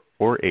 4,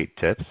 or 8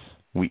 tips.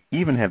 We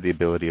even have the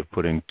ability of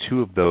putting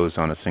 2 of those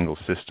on a single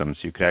system,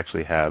 so you could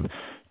actually have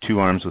 2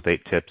 arms with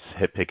 8 tips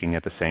hit picking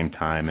at the same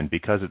time, and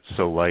because it's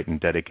so light and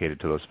dedicated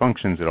to those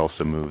functions, it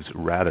also moves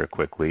rather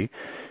quickly.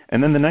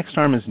 And then the next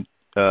arm is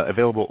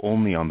available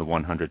only on the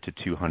 100 to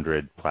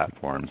 200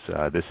 platforms.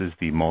 This is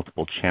the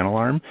multiple channel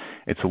arm.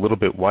 It's a little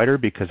bit wider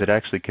because it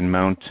actually can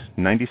mount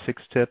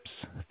 96 tips,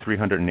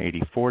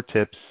 384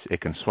 tips.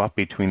 It can swap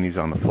between these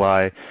on the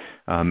fly,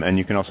 and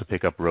you can also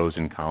pick up rows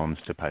and columns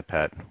to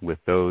pipette with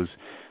those.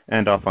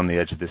 And off on the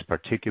edge of this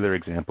particular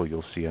example,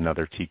 you'll see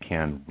another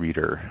Tecan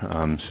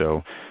reader.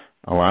 So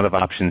a lot of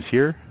options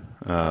here.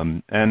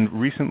 And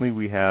recently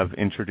we have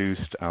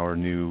introduced our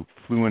new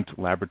Fluent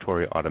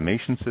laboratory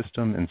automation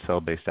system in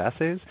cell-based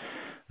assays.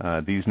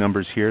 These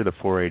numbers here, the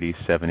 480,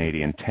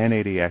 780, and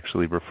 1080,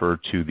 actually refer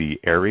to the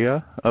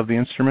area of the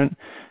instrument.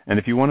 And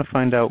if you want to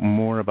find out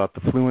more about the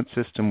Fluent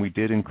system, we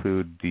did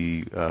include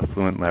the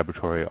Fluent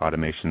Laboratory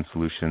Automation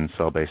Solution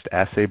Cell-Based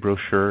Assay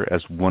Brochure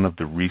as one of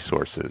the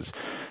resources.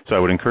 So I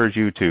would encourage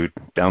you to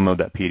download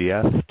that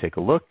PDF, take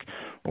a look,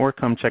 or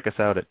come check us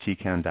out at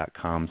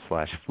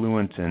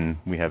tecan.com/fluent, and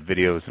we have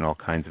videos and all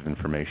kinds of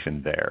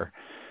information there.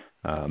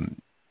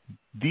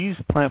 These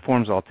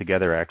platforms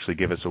altogether actually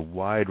give us a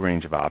wide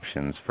range of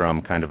options,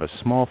 from kind of a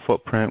small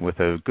footprint with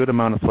a good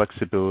amount of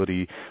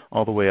flexibility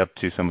all the way up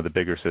to some of the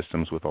bigger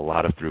systems with a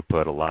lot of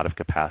throughput, a lot of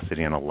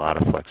capacity, and a lot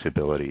of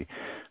flexibility.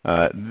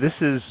 This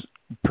is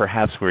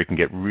perhaps where it can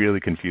get really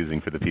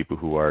confusing for the people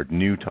who are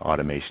new to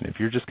automation. If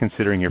you're just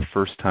considering your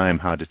first time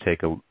how to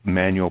take a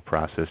manual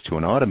process to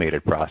an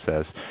automated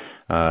process,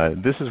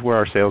 this is where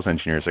our sales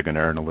engineers are going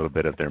to earn a little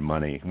bit of their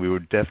money. We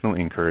would definitely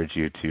encourage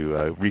you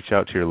to reach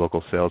out to your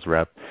local sales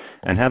rep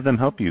and have them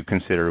help you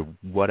consider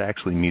what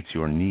actually meets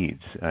your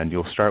needs. And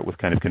you'll start with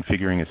kind of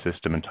configuring a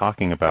system and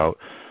talking about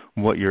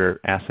what your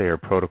assay or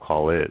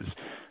protocol is.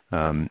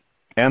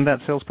 And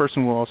that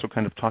salesperson will also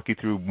kind of talk you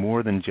through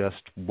more than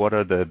just what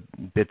are the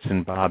bits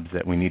and bobs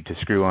that we need to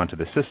screw onto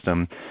the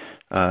system.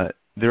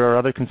 There are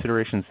other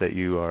considerations that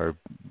you are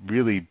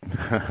really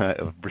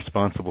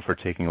responsible for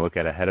taking a look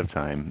at ahead of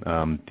time.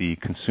 The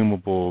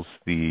consumables,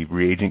 the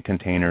reagent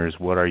containers,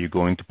 what are you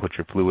going to put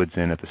your fluids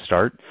in at the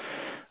start?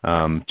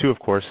 To, of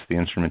course, the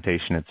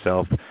instrumentation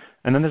itself.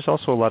 And then there's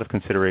also a lot of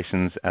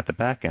considerations at the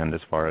back end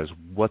as far as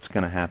what's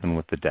going to happen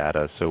with the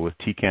data. So with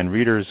Tecan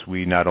readers,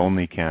 we not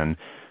only can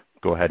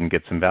go ahead and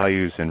get some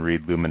values and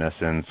read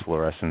luminescence,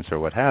 fluorescence, or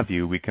what have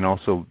you, we can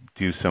also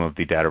do some of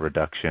the data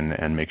reduction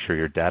and make sure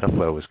your data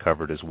flow is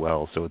covered as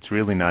well. So it's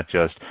really not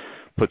just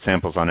put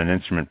samples on an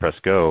instrument, press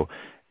go.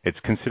 It's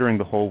considering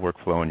the whole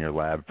workflow in your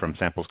lab, from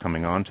samples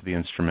coming onto the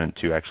instrument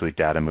to actually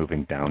data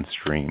moving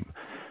downstream.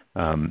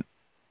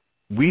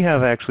 We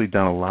have actually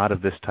done a lot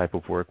of this type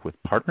of work with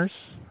partners,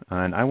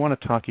 and I want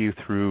to talk you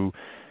through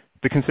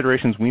the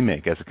considerations we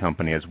make as a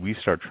company as we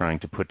start trying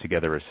to put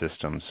together a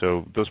system.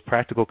 So those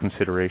practical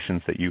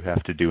considerations that you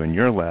have to do in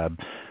your lab,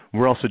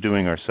 we're also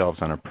doing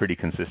ourselves on a pretty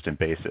consistent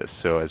basis.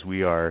 So as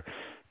we are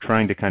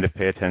trying to kind of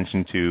pay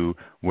attention to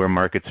where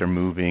markets are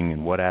moving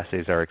and what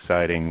assays are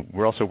exciting,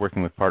 we're also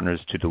working with partners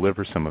to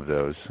deliver some of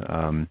those.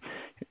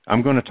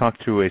 I'm going to talk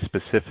through a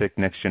specific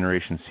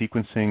next-generation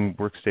sequencing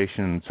workstation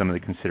and some of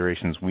the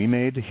considerations we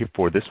made here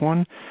for this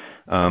one,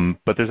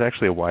 but there's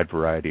actually a wide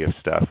variety of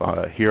stuff.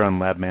 Here on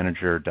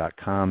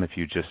labmanager.com, if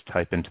you just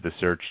type into the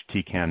search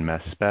Tecan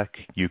mass spec,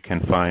 you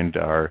can find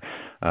our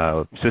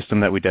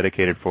system that we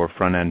dedicated for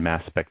front-end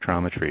mass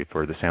spectrometry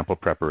for the sample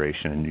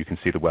preparation, and you can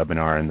see the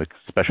webinar and the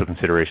special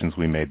considerations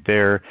we made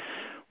there.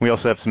 We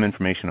also have some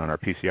information on our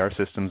PCR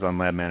systems on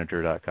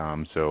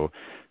labmanager.com. So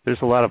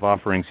there's a lot of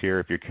offerings here.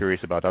 If you're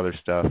curious about other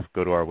stuff,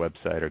 go to our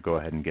website or go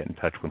ahead and get in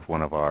touch with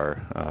one of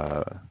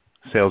our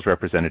sales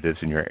representatives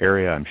in your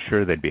area. I'm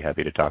sure they'd be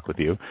happy to talk with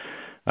you.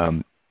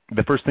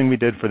 The first thing we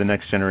did for the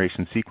next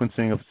generation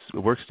sequencing of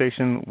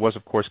workstation was,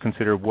 of course,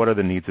 consider what are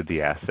the needs of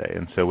the assay.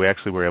 And so we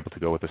actually were able to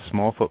go with a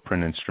small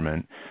footprint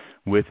instrument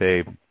with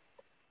a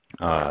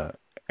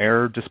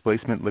air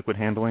displacement liquid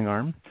handling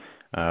arm.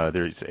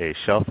 There's a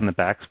shelf in the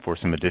back for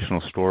some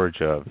additional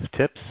storage of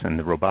tips, and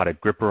the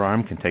robotic gripper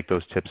arm can take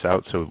those tips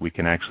out so we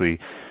can actually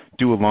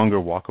do a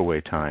longer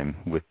walk-away time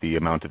with the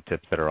amount of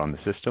tips that are on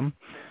the system.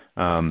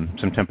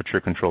 Some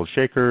temperature-controlled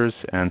shakers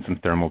and some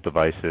thermal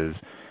devices.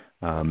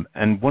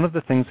 And one of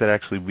the things that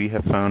actually we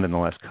have found in the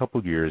last couple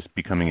of years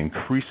becoming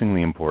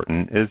increasingly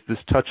important is this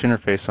touch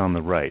interface on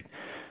the right.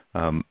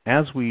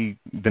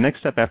 The next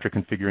step after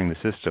configuring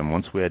the system,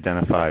 once we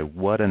identify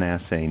what an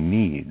assay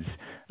needs,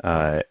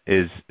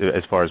 is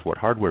as far as what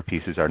hardware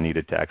pieces are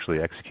needed to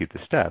actually execute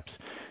the steps,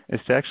 is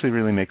to actually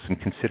really make some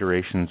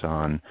considerations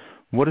on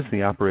what is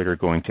the operator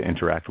going to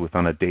interact with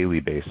on a daily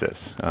basis?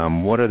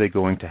 What are they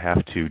going to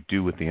have to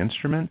do with the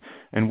instrument?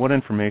 And what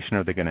information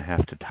are they going to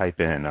have to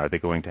type in? Are they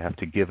going to have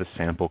to give a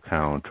sample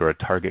count or a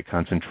target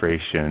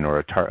concentration or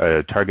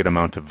a target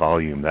amount of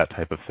volume, that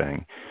type of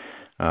thing?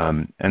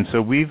 And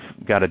so we've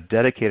got a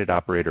dedicated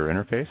operator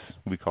interface.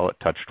 We call it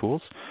Touch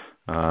Tools.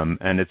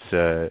 And it's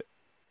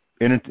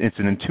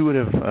an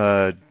intuitive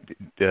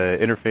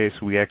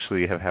interface. We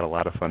actually have had a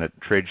lot of fun at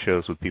trade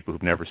shows with people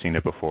who've never seen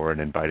it before and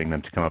inviting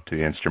them to come up to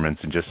the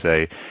instruments and just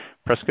say,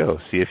 press go,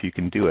 see if you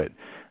can do it.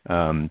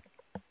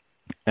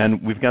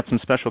 And we've got some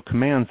special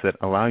commands that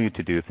allow you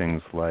to do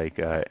things like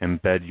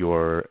embed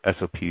your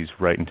SOPs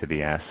right into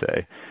the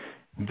assay.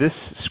 This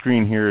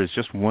screen here is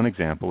just one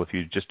example. If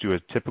you just do a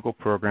typical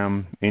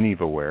program in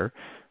EvoWare,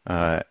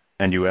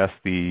 and you ask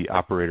the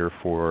operator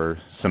for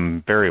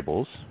some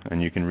variables,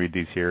 and you can read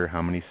these here,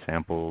 how many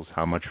samples,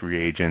 how much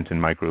reagent in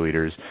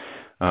microliters.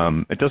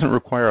 It doesn't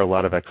require a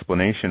lot of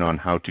explanation on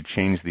how to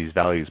change these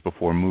values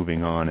before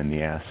moving on in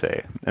the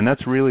assay. And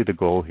that's really the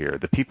goal here.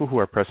 The people who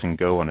are pressing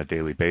go on a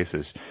daily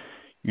basis,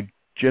 you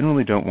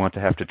generally don't want to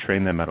have to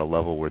train them at a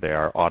level where they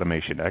are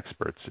automation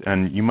experts.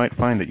 And you might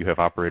find that you have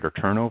operator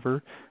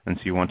turnover, and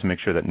so you want to make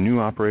sure that new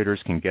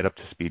operators can get up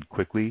to speed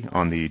quickly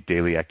on the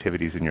daily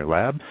activities in your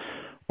lab.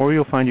 Or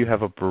you'll find you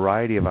have a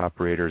variety of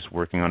operators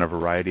working on a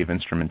variety of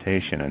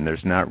instrumentation, and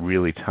there's not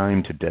really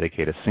time to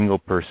dedicate a single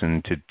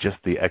person to just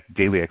the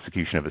daily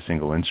execution of a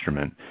single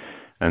instrument.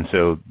 And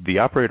so the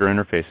operator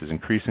interface is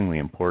increasingly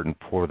important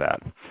for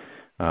that.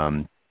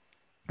 One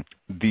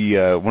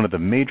of the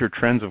major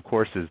trends, of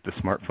course, is the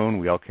smartphone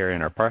we all carry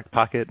in our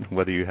pocket.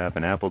 Whether you have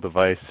an Apple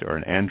device or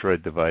an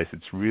Android device,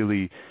 it's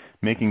really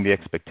making the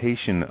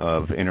expectation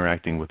of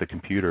interacting with a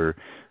computer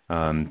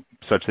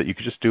such that you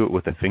could just do it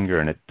with a finger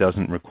and it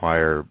doesn't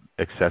require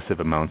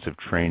excessive amounts of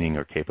training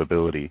or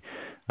capability.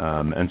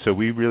 And so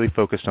we really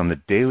focused on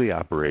the daily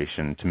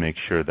operation to make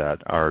sure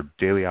that our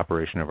daily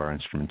operation of our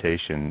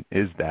instrumentation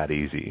is that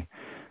easy.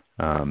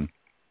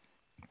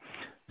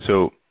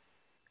 So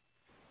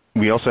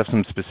we also have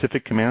some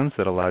specific commands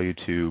that allow you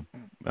to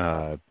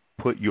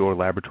put your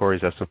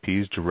laboratory's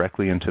SOPs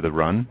directly into the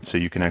run, so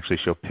you can actually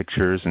show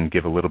pictures and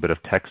give a little bit of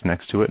text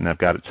next to it, and I've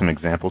got some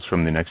examples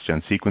from the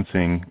next-gen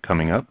sequencing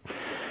coming up.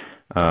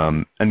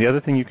 And the other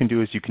thing you can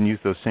do is you can use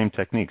those same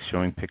techniques,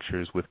 showing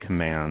pictures with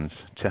commands,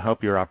 to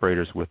help your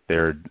operators with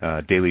their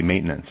daily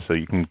maintenance, so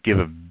you can give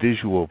a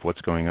visual of what's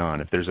going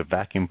on. If there's a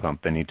vacuum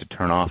pump they need to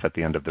turn off at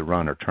the end of the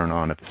run or turn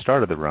on at the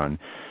start of the run,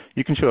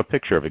 you can show a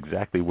picture of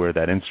exactly where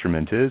that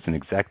instrument is and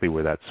exactly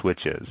where that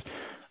switch is.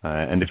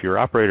 And if your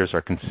operators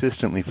are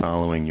consistently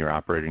following your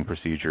operating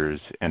procedures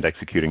and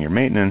executing your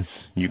maintenance,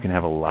 you can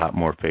have a lot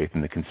more faith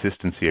in the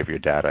consistency of your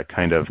data,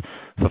 kind of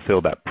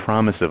fulfill that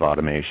promise of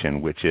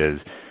automation, which is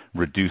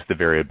reduce the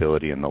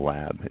variability in the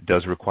lab. It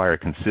does require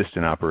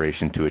consistent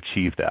operation to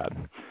achieve that.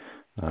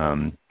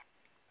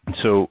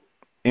 So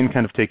in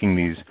kind of taking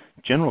these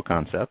general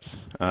concepts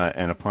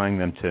and applying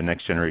them to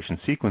next generation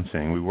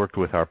sequencing, we worked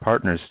with our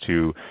partners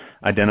to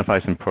identify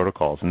some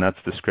protocols, and that's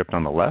the script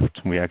on the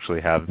left. We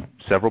actually have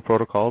several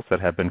protocols that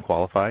have been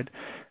qualified,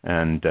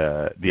 and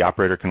the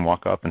operator can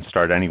walk up and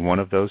start any one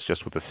of those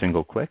just with a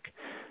single click.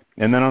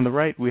 And then on the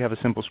right, we have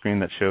a simple screen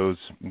that shows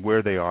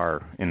where they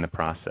are in the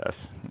process.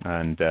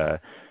 And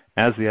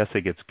as the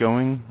assay gets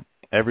going,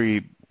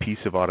 every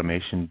piece of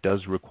automation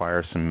does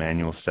require some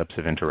manual steps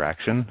of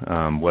interaction,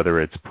 whether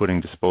it's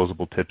putting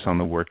disposable tips on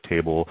the work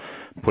table,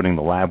 putting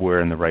the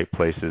labware in the right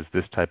places,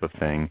 this type of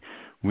thing.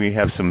 We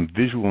have some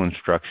visual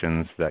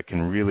instructions that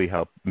can really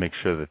help make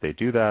sure that they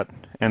do that.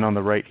 And on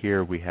the right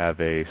here, we have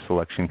a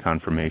selection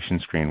confirmation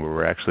screen where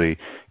we're actually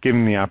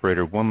giving the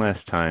operator one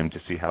last time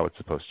to see how it's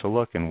supposed to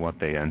look and what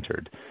they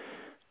entered.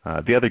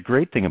 The other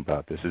great thing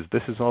about this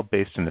is all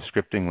based in the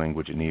scripting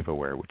language in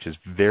EvoWare, which is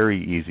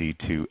very easy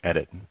to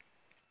edit.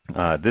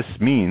 This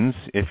means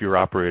if your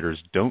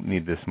operators don't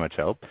need this much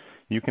help,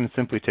 you can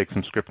simply take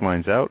some script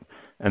lines out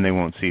and they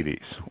won't see these.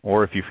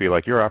 Or if you feel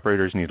like your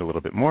operators need a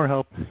little bit more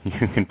help,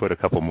 you can put a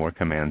couple more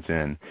commands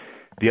in.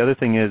 The other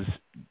thing is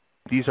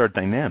these are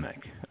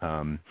dynamic.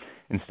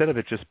 Instead of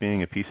it just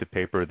being a piece of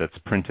paper that's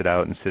printed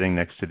out and sitting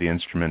next to the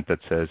instrument that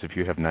says if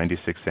you have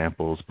 96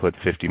 samples, put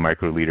 50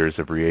 microliters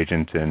of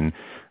reagent in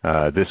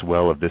this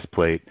well of this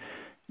plate,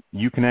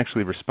 you can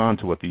actually respond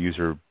to what the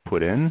user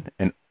put in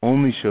and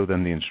only show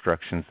them the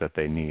instructions that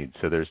they need.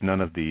 So there's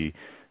none of the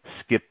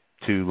skip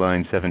to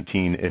line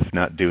 17 if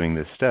not doing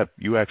this step.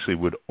 You actually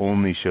would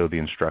only show the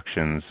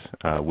instructions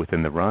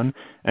within the run,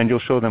 and you'll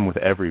show them with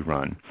every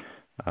run.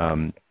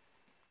 Let's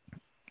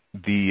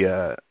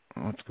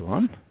go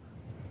on.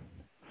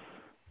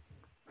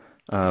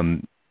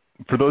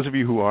 For those of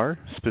you who are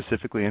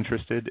specifically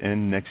interested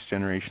in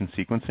next-generation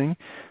sequencing,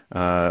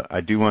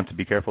 I do want to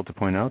be careful to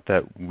point out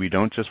that we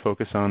don't just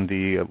focus on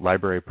the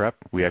library prep.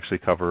 We actually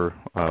cover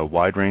a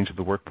wide range of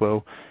the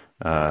workflow.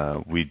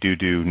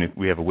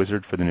 We have a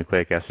wizard for the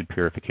nucleic acid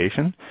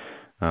purification.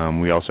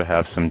 We also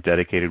have some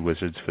dedicated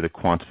wizards for the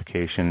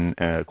quantitation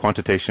and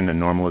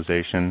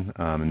normalization,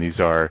 and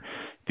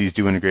these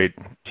do integrate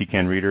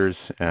Tecan readers,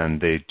 and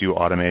they do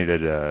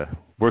automated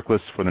work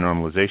lists for the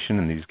normalization,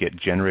 and these get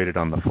generated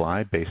on the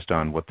fly based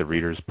on what the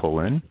readers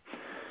pull in.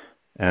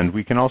 And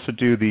we can also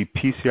do the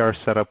PCR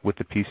setup with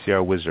the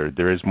PCR wizard.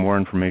 There is more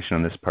information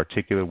on this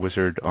particular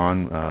wizard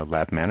on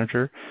Lab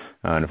Manager,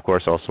 and of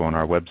course also on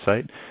our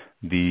website.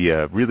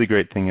 The really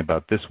great thing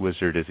about this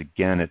wizard is,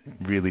 again, it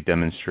really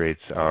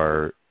demonstrates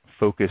our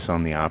focus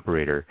on the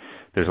operator.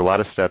 There's a lot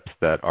of steps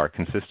that are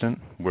consistent,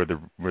 where the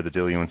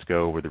diluents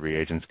go, where the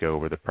reagents go,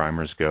 where the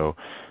primers go.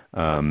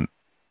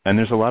 And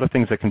there's a lot of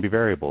things that can be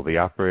variable. The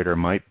operator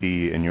might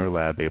be, in your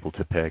lab, able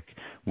to pick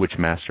which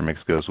master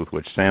mix goes with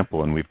which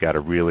sample, and we've got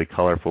a really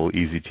colorful,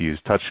 easy-to-use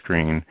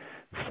touchscreen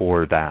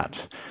for that.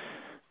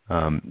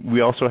 We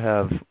also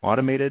have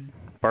automated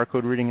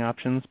barcode reading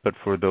options, but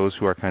for those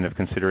who are kind of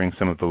considering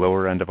some of the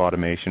lower end of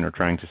automation or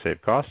trying to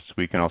save costs,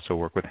 we can also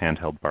work with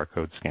handheld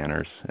barcode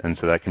scanners. And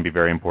so that can be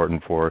very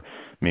important for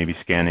maybe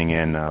scanning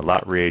in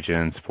lot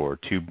reagents, for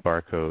tube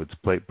barcodes,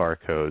 plate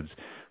barcodes.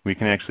 We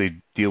can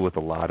actually deal with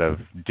a lot of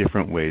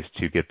different ways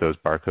to get those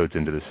barcodes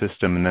into the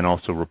system and then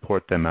also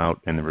report them out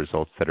in the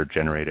results that are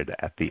generated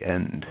at the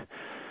end.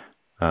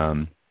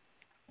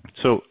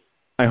 So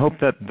I hope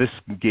that this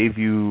gave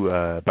you,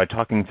 by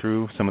talking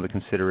through some of the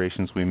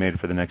considerations we made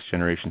for the next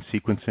generation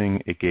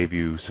sequencing, it gave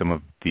you some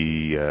of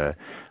the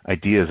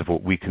ideas of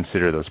what we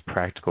consider those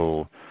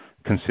practical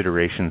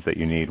considerations that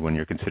you need when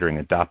you're considering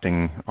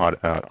adopting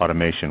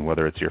automation,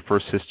 whether it's your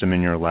first system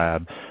in your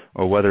lab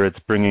or whether it's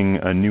bringing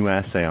a new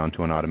assay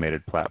onto an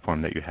automated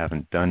platform that you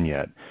haven't done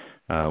yet.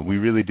 We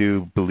really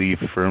do believe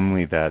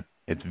firmly that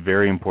it's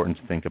very important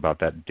to think about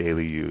that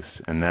daily use,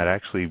 and that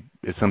actually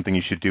is something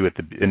you should do at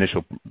the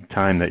initial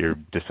time that you're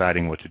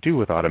deciding what to do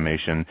with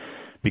automation,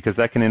 because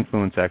that can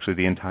influence actually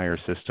the entire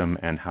system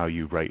and how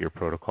you write your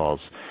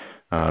protocols.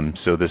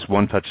 So this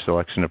one-touch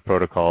selection of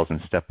protocols and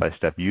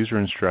step-by-step user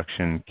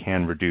instruction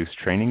can reduce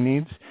training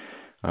needs.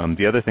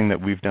 The other thing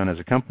that we've done as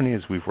a company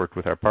is we've worked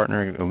with our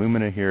partner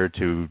Illumina here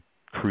to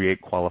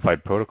create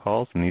qualified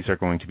protocols, and these are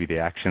going to be the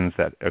actions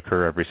that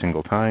occur every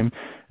single time,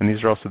 and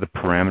these are also the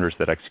parameters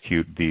that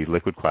execute the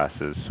liquid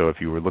classes. So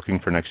if you were looking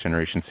for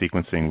next-generation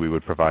sequencing, we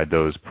would provide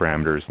those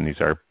parameters, and these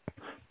are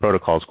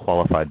protocols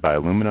qualified by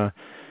Illumina.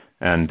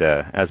 And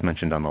as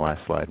mentioned on the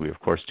last slide, we of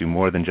course do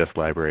more than just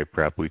library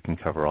prep. We can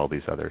cover all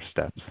these other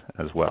steps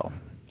as well.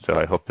 So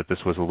I hope that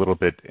this was a little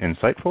bit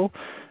insightful,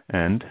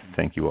 and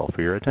thank you all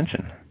for your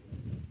attention.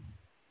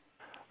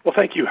 Well,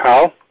 thank you,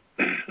 Hal.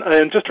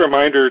 And just a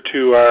reminder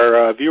to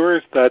our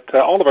viewers that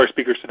all of our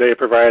speakers today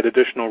provide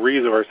additional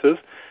resources,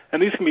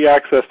 and these can be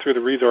accessed through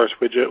the resource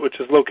widget, which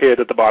is located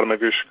at the bottom of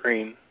your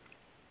screen.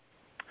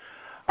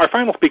 Our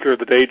final speaker of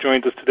the day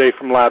joins us today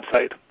from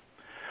Labcyte.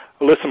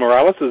 Elisa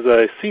Morales is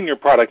a senior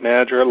product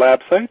manager at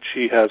Labcyte.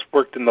 She has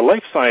worked in the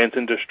life science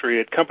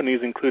industry at companies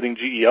including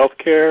GE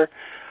Healthcare,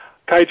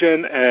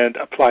 Kaigen, and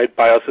Applied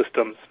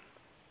Biosystems.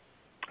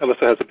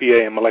 Elisa has a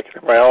BA in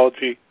molecular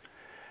biology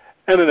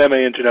and an MA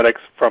in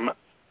genetics from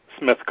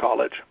Smith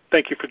College.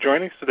 Thank you for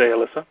joining us today,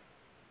 Elisa.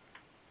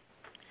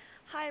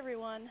 Hi,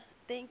 everyone.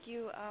 Thank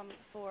you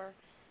for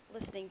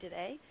listening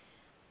today.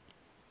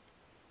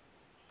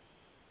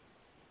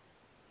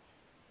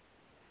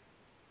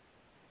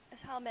 As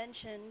Hal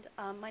mentioned,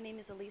 my name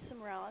is Elisa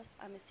Morales.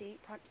 I'm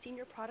a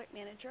senior product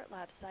manager at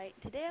Labcyte.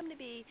 Today I'm going to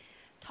be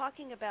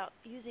talking about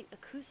using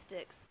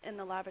acoustics in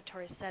the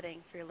laboratory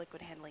setting for your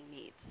liquid handling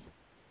needs.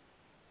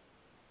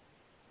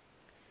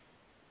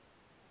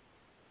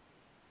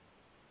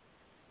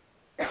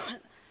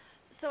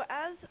 So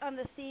as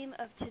the theme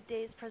of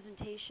today's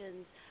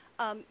presentations,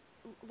 a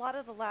lot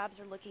of the labs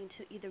are looking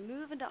to either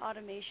move into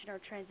automation or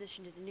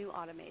transition to new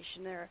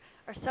automation. There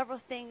are several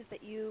things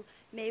that you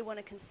may want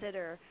to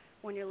consider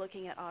when you're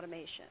looking at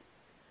automation,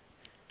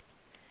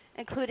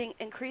 including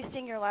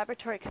increasing your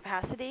laboratory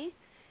capacity.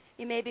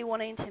 You may be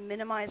wanting to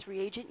minimize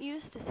reagent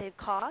use to save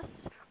costs,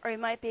 or you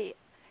might be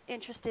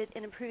interested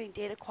in improving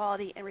data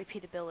quality and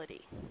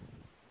repeatability.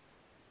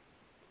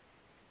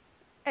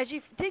 As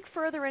you dig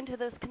further into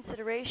those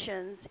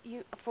considerations,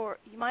 you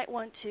might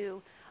want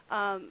to,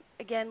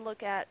 again,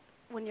 look at,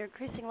 when you're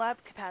increasing lab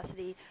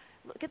capacity,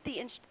 look at the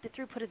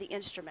throughput of the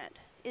instrument.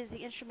 Is the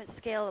instrument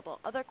scalable?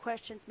 Other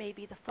questions may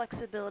be the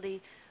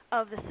flexibility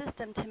of the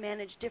system to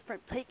manage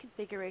different plate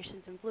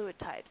configurations and fluid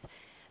types.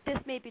 This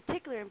may be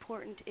particularly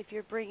important if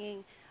you're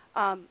bringing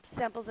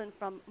samples in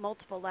from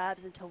multiple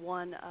labs into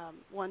one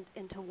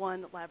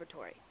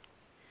laboratory.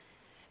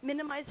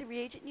 Minimizing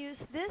reagent use.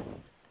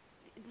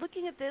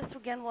 Looking at this,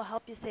 again, will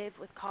help you save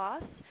with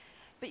costs,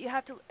 but you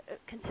have to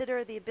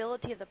consider the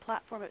ability of the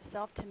platform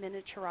itself to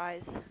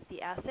miniaturize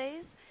the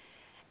assays.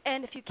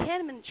 And if you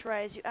can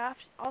miniaturize, you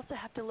also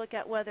have to look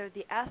at whether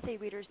the assay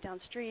readers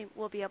downstream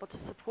will be able to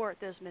support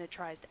those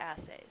miniaturized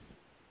assays.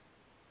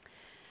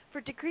 For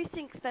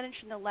decreasing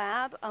expenditure in the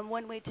lab,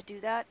 one way to do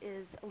that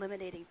is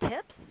eliminating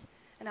tips,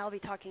 and I'll be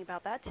talking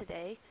about that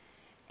today.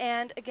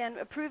 And again,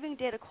 improving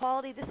data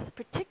quality. This is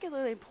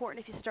particularly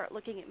important if you start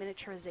looking at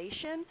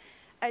miniaturization,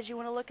 as you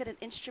want to look at an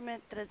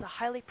instrument that is a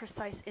highly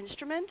precise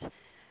instrument,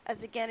 as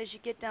again, as you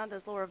get down to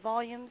those lower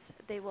volumes,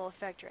 they will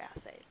affect your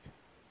assays.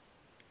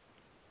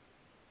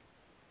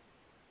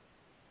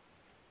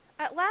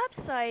 At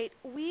Labcyte,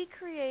 we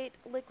create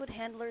liquid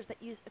handlers that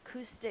use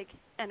acoustic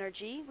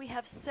energy. We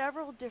have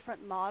several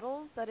different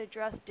models that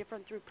address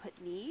different throughput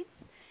needs.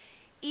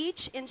 Each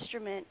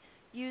instrument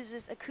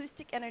uses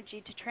acoustic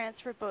energy to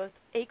transfer both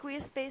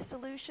aqueous-based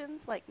solutions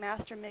like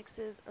master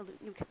mixes or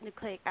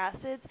nucleic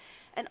acids,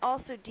 and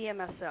also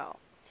DMSO.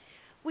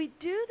 We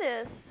do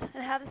this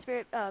and have this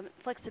very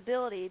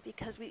flexibility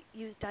because we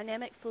use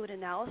dynamic fluid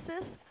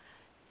analysis.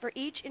 For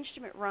each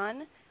instrument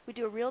run, we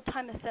do a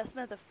real-time assessment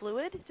of the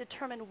fluid,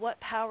 determine what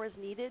power is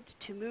needed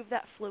to move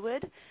that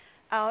fluid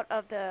out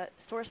of the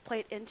source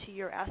plate into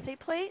your assay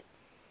plate.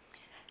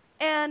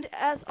 And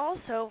as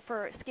also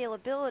for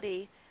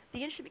scalability,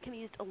 the instrument can be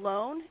used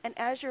alone, and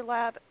as your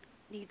lab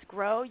needs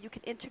grow, you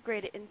can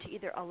integrate it into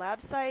either a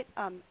Labcyte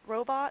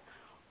robot,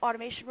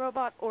 automation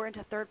robot, or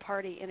into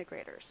third-party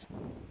integrators.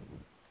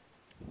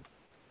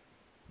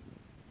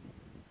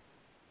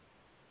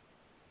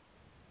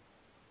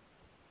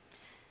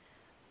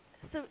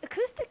 So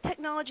acoustic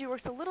technology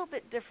works a little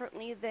bit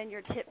differently than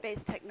your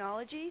tip-based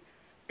technology.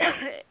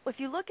 If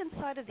you look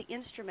inside of the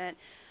instrument,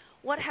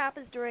 what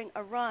happens during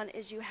a run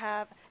is you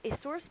have a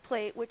source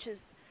plate, which is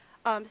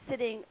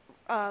sitting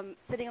on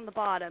the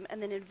bottom,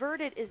 and then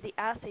inverted is the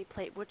assay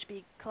plate, which will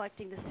be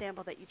collecting the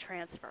sample that you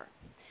transfer.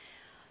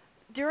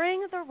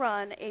 During the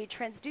run, a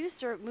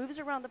transducer moves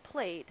around the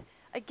plate.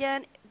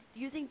 Again,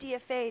 using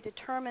DFA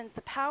determines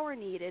the power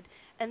needed,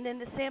 and then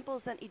the sample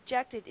is then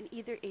ejected in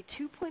either a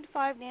 2.5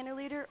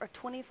 nanoliter or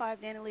 25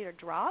 nanoliter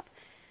drop,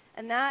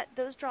 and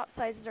those drop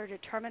sizes are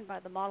determined by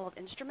the model of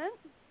instrument.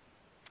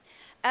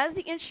 As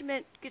the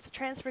instrument gets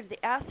transferred to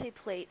the assay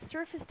plate,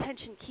 surface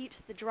tension keeps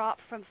the drop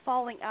from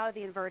falling out of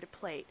the inverted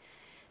plate.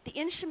 The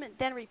instrument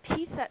then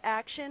repeats that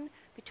action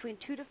between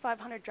 200 to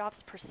 500 drops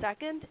per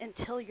second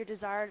until your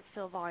desired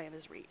fill volume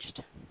is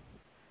reached.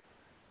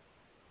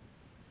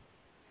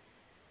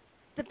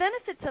 The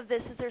benefits of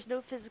this is there's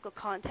no physical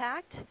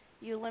contact.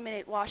 You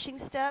eliminate washing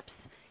steps.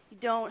 You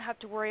don't have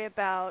to worry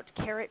about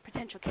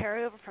potential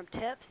carryover from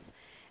tips.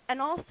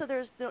 And also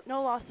there's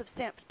no loss of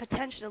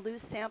potential to lose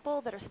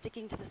sample that are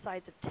sticking to the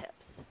sides of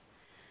tips.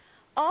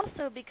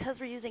 Also, because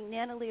we're using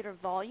nanoliter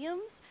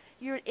volumes,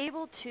 you're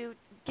able to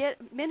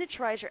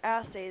miniaturize your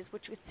assays,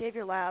 which would save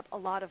your lab a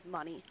lot of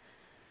money.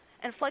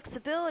 And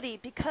flexibility,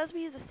 because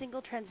we use a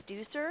single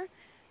transducer,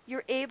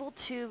 you're able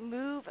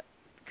to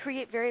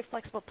create very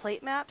flexible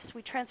plate maps.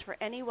 We transfer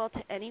any well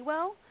to any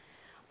well.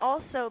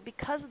 Also,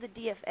 because of the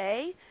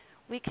DFA,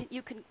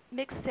 you can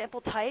mix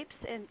sample types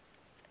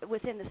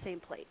within the same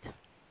plate.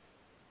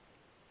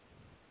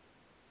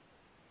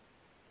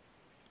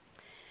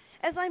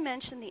 As I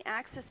mentioned, the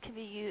Echo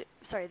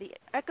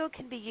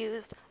can be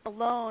used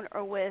alone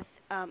or with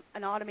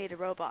an automated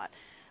robot.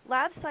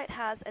 Labcyte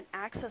has an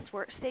Access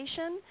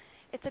workstation.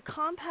 It's a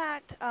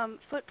compact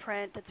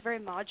footprint that's very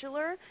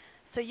modular,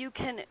 so you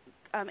can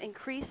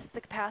increase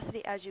the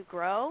capacity as you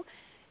grow.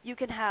 You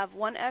can have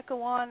one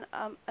Echo on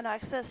an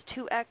Access,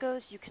 2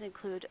 Echoes. You can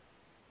include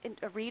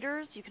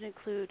readers. You can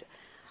include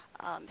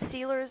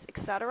sealers,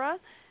 etc.,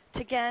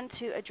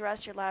 to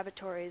address your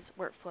laboratory's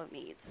workflow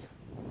needs.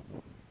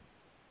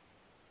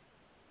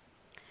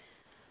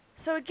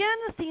 So again,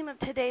 the theme of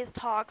today's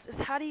talks is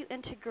how do you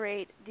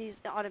integrate these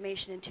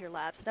automation into your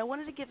labs. And I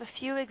wanted to give a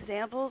few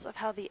examples of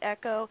how the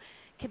Echo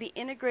can be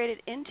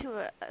integrated into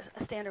a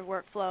standard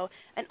workflow,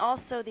 and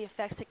also the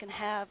effects it can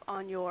have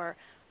on your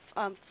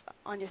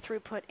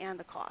throughput and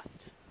the cost.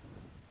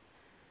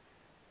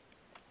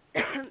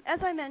 As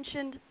I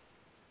mentioned,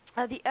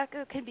 the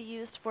Echo can be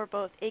used for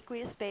both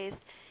aqueous-based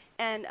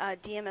and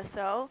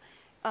DMSO.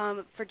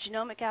 For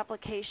genomic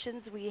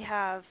applications, we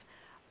have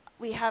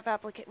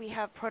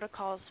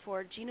protocols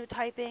for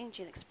genotyping,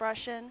 gene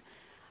expression.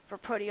 For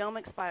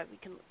proteomics, we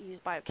can use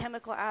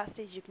biochemical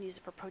assays. You can use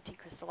it for protein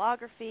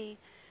crystallography.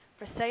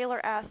 for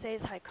cellular assays,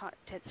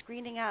 high-content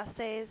screening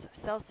assays,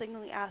 cell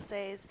signaling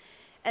assays,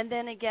 and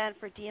then again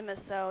for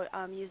DMSO,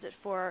 use it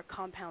for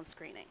compound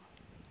screening.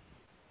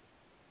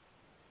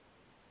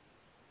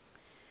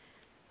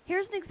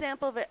 Here's an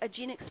example of a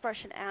gene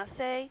expression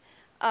assay.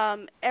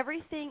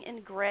 Everything in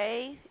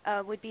gray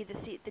would be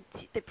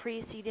the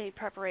pre-cDNA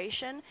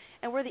preparation,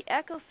 and where the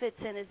echo fits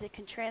in is it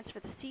can transfer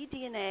the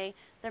cDNA,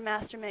 their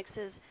master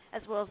mixes,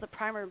 as well as the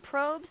primer and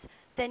probes.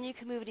 Then you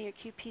can move it in your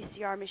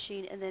qPCR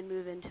machine and then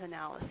move into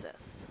analysis.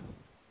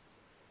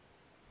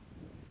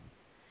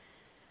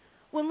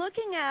 When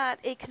looking at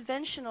a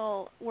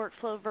conventional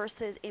workflow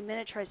versus a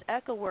miniaturized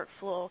echo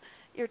workflow,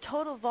 your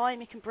total volume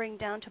you can bring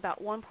down to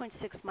about 1.6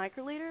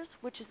 microliters,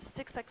 which is a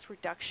 6x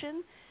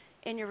reduction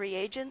in your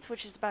reagents,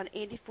 which is about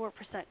an 84%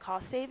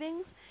 cost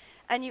savings.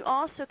 And you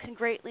also can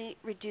greatly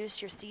reduce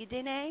your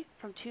cDNA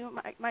from 2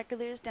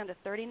 microliters down to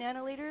 30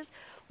 nanoliters,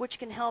 which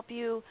can help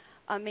you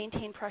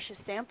maintain precious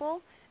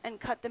sample and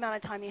cut the amount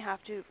of time you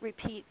have to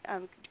repeat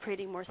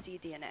creating more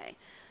cDNA.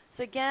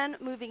 So again,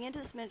 moving into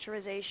this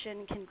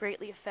miniaturization can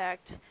greatly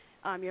affect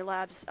your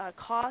lab's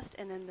cost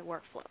and then the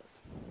workflows.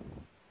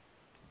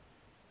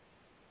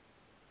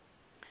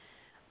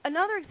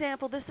 Another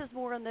example, this is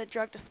more in the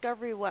drug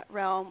discovery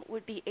realm,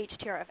 would be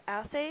HTRF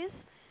assays.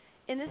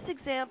 In this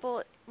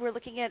example, we're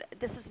looking at,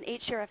 this is an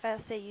HTRF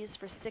assay used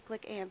for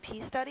cyclic AMP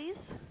studies.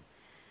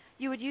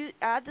 You would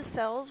add the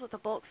cells with a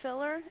bulk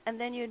filler, and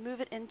then you would move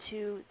it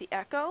into the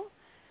echo,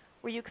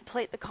 where you can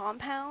plate the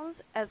compounds,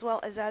 as well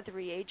as add the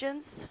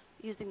reagents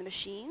using the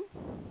machine.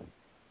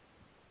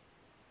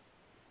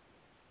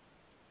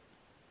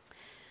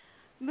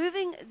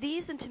 Moving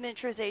these into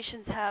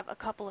miniaturizations have a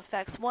couple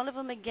effects. One of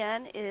them,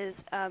 again, is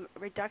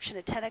reduction,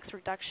 a 10x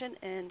reduction,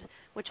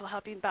 which will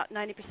help you about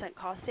 90%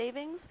 cost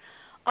savings.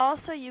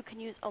 Also, you can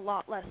use a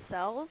lot less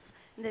cells.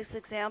 In this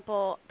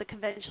example, the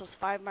conventional is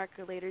 5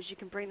 microliters. You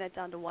can bring that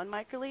down to 1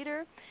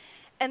 microliter.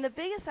 And the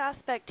biggest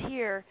aspect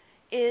here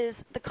is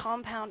the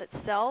compound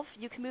itself.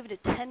 You can move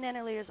it to 10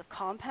 nanoliters of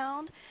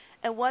compound.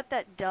 And what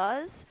that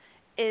does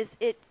is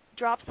it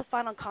drops the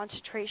final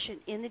concentration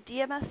in the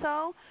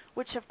DMSO,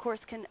 which of course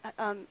can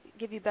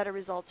give you better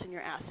results in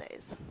your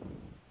assays.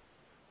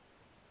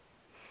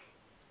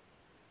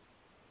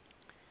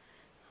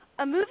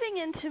 Moving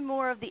into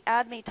more of the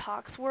ADME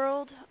tox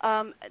world,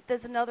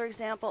 there's another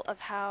example of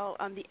how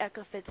the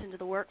echo fits into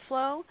the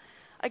workflow.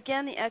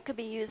 Again, the echo can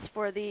be used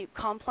for the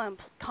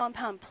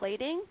compound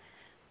plating,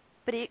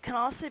 but it can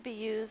also be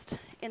used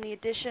in the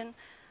addition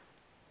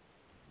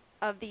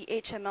of the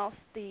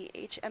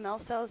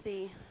HML cells,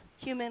 the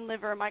human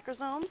liver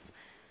microsomes.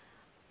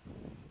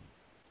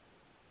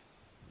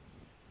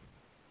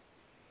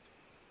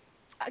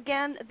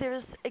 Again,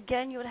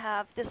 you would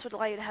have, this would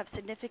allow you to have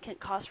significant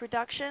cost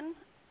reduction,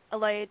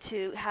 allow you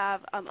to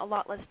have a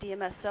lot less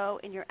DMSO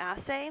in your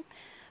assay.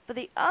 But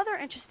the other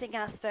interesting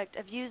aspect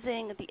of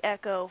using the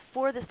echo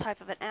for this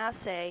type of an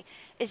assay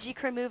is you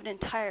can remove an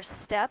entire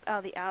step out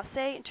of the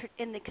assay.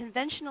 In the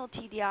conventional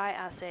TDI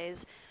assays,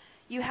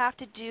 you have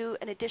to do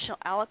an additional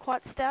aliquot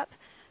step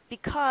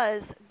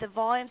because the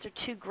volumes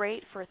are too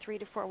great for a 3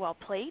 to 4 well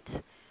plate.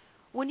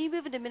 When you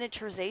move into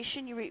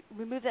miniaturization, you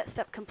remove that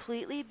step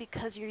completely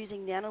because you're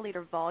using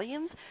nanoliter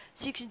volumes,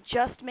 so you can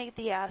just make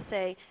the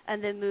assay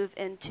and then move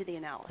into the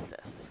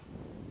analysis.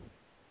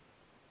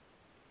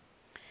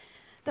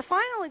 The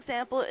final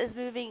example is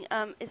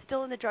is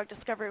still in the drug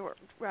discovery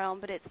realm,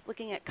 but it's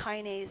looking at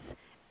kinase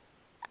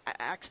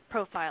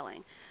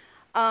profiling.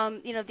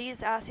 These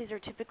assays are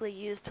typically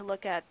used to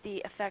look at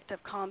the effect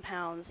of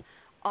compounds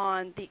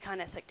on the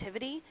kinase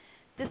activity.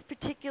 This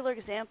particular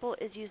example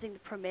is using the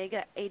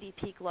Promega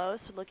ADP glow,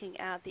 so looking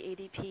at the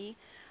ADP,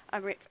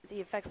 the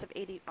effects of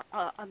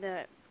on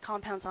the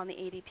compounds on the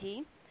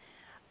ADP.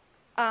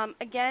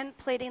 Again,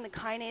 plating the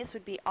kinase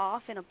would be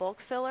off in a bulk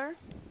filler.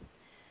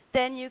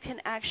 Then you can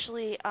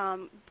actually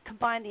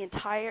combine the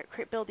entire,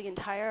 build the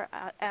entire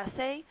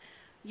assay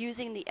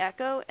using the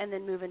echo, and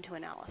then move into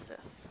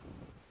analysis.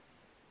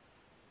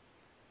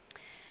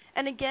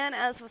 And again,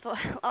 as with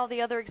all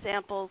the other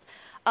examples,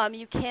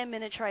 you can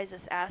miniaturize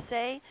this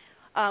assay.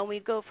 We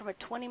go from a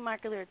 20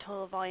 microliter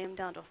total volume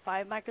down to a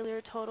 5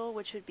 microliter total,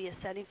 which would be a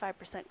 75%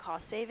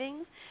 cost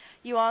savings.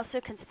 You also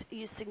can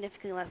use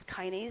significantly less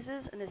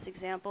kinases. In this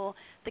example,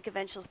 the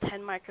conventional is 10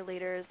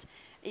 microliters.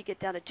 You get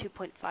down to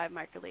 2.5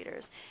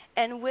 microliters.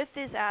 And with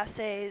these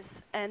assays,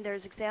 and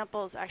there's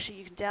examples actually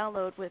you can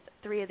download with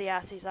 3 of the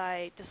assays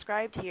I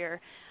described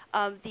here,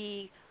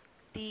 the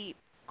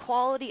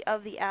quality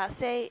of the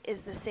assay is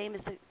the same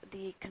as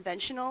the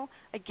conventional.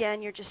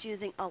 Again, you're just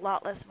using a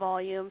lot less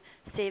volume,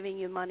 saving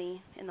you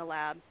money in the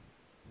lab.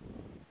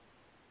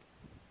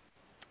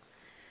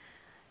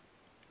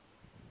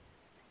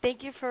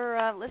 Thank you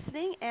for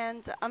listening.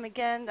 And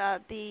again,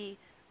 the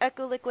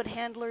Echo liquid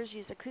handlers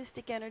use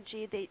acoustic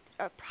energy. They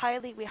are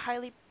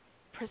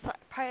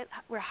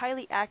we're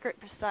highly accurate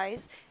and precise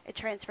at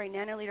transferring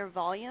nanoliter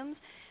volumes.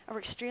 And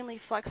we're extremely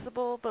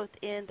flexible both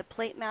in the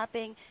plate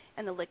mapping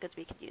and the liquids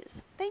we can use.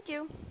 Thank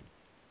you.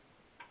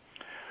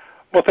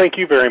 Well, thank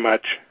you very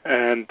much.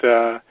 And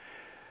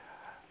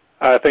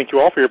Thank you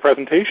all for your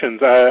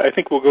presentations. I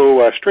think we'll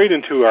go straight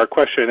into our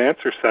question and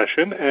answer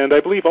session. And I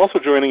believe also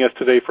joining us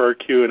today for our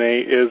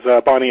Q&A is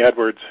Bonnie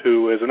Edwards,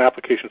 who is an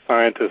application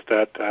scientist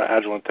at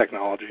Agilent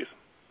Technologies.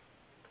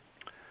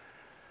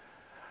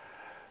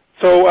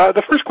 So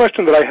the first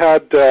question that I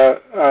had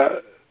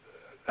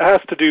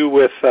has to do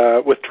with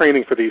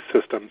training for these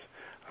systems.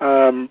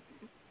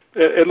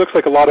 It looks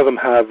like a lot of them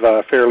have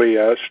fairly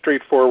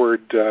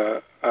straightforward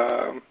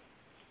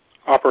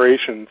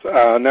operations.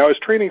 Now, is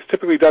training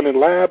typically done in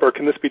lab, or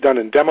can this be done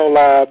in demo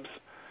labs?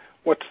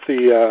 What's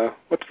the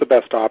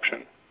best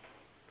option?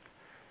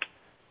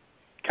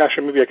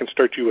 Kasia, maybe I can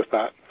start you with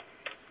that.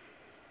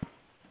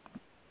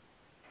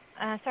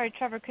 Sorry,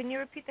 Trevor, can you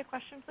repeat the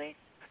question, please?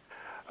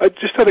 I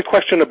just had a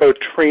question about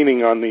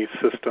training on these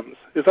systems.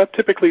 Is that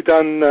typically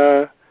done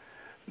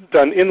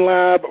in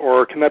lab,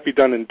 or can that be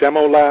done in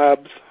demo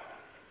labs?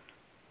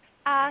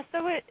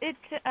 So it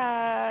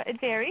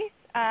varies.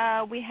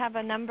 We have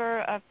a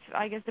number of,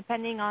 I guess,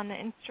 depending on the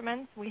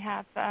instruments, we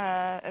have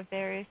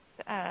various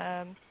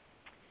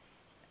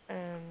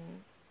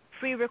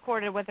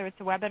pre-recorded, whether it's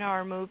a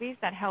webinar or movies,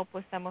 that help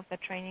with some of the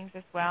trainings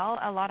as well.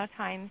 A lot of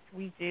times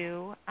we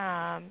do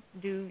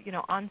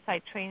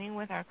on-site training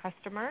with our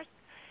customers,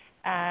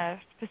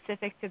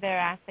 specific to their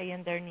assay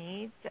and their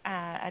needs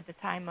at the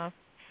time of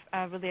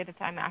really at the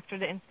time after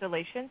the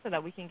installation, so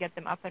that we can get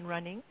them up and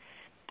running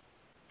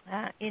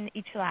in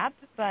each lab.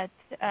 But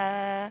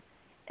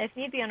if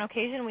need be, on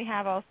occasion, we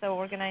have also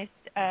organized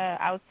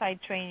outside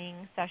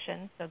training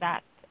sessions, so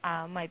that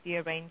might be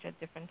arranged at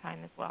different time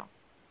as well.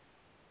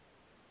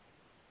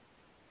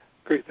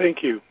 Great,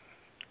 thank you.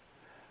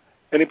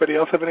 Anybody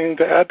else have anything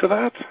to add to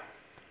that?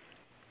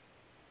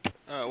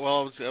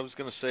 Well, I was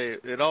going to say,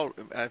 it all,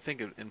 I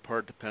think it in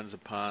part depends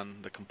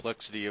upon the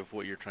complexity of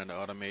what you're trying to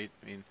automate.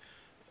 I mean,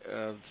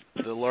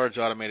 the large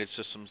automated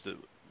systems that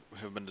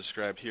have been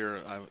described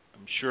here,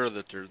 I'm sure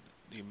that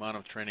the amount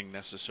of training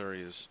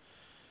necessary is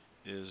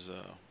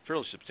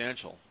fairly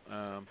substantial.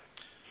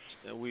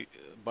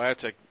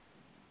 BioTek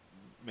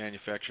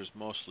manufactures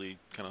mostly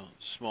kind of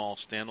small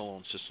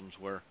standalone systems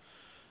where,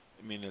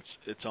 I mean,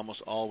 it's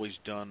almost always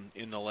done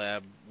in the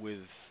lab with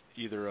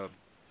either a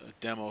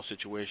demo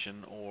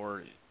situation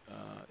or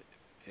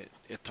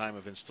at time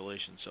of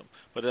installation. So,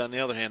 but on the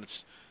other hand,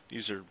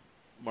 these are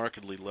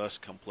markedly less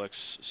complex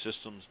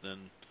systems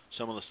than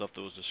some of the stuff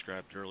that was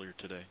described earlier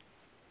today.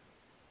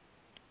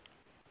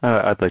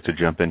 I'd like to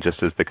jump in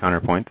just as the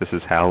counterpoint. This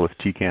is Hal with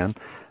Tecan,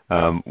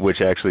 which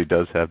actually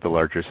does have the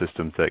larger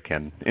systems that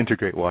can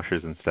integrate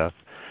washers and stuff.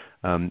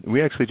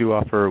 We actually do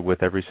offer,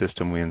 with every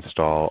system we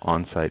install,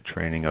 on-site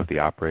training of the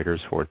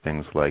operators for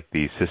things like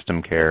the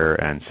system care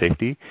and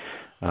safety.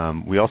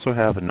 We also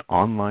have an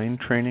online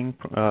training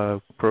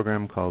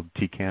program called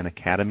Tecan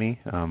Academy,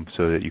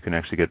 so that you can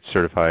actually get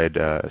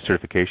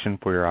certification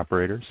for your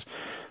operators.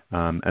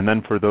 And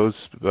then for those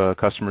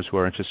customers who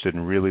are interested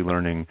in really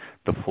learning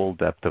the full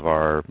depth of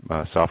our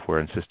software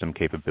and system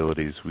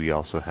capabilities, we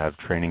also have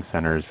training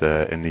centers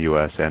in the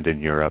U.S. and in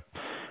Europe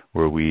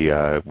where we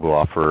will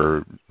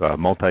offer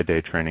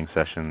multi-day training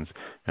sessions,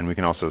 and we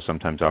can also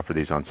sometimes offer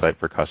these on site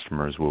for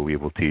customers where we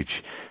will teach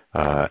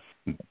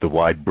the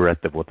wide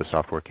breadth of what the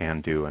software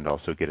can do and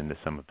also get into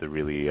some of the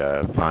really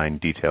fine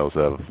details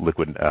of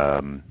liquid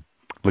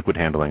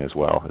handling as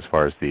well, as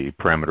far as the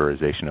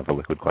parameterization of a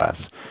liquid class.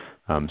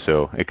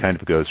 So it kind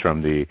of goes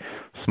from the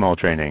small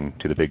training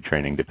to the big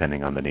training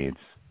depending on the needs.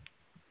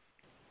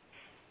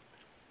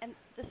 And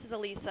this is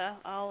Elisa.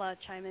 I'll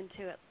chime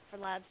into it for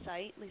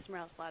Labcyte, Elisa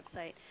Morales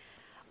Labcyte.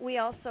 We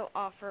also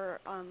offer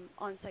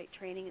on-site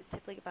training. It's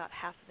typically about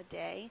half of a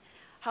day.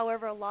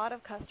 However, a lot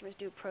of customers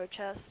do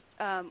approach us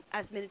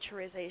as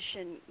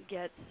miniaturization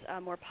gets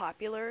more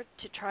popular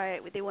to try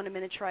it. They want to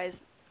miniaturize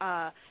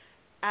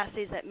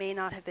assays that may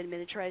not have been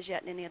miniaturized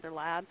yet in any other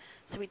lab.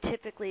 So we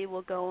typically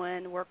will go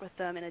in, work with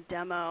them in a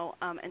demo,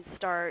 and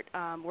start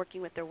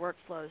working with their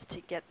workflows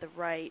to get the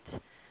right,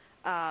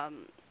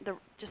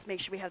 just make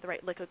sure we have the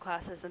right liquid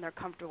classes and they're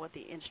comfortable with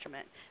the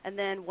instrument. And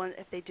then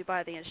if they do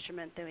buy the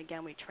instrument, then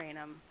again we train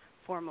them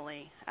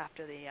formally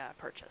after the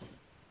purchase.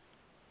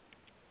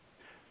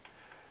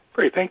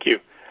 Great, thank you.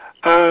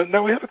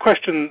 Now we have a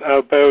question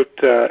about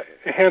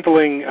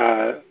handling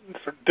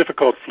sort of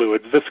difficult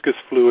fluids, viscous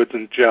fluids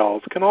and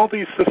gels. Can all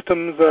these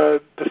systems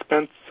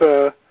dispense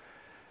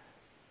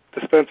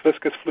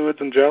viscous fluids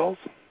and gels?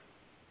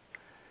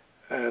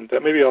 And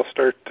maybe I'll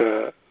start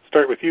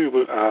with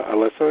you,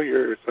 Elisa.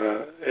 Yours,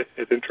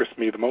 it interests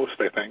me the most,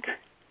 I think.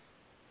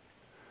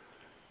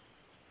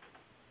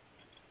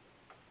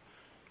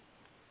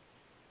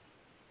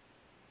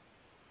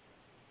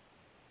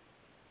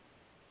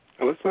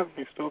 Elisa, are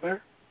you still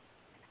there?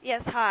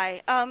 Yes,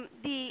 hi.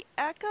 The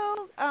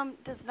Echo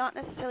does not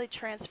necessarily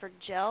transfer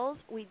gels.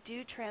 We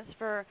do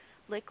transfer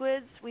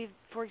liquids. We,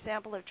 for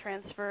example, have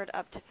transferred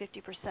up to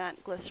 50%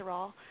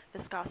 glycerol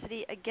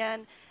viscosity.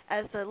 Again,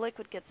 as the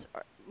liquid gets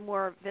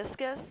more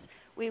viscous,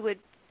 we would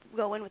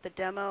go in with a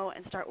demo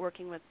and start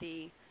working with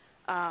the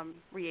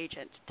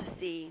reagent to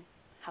see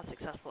how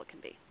successful it can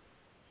be.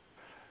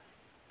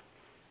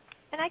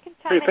 And I can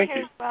chime in here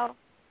as well.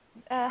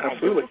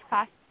 Absolutely. This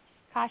is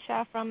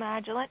Kasia from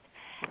Agilent.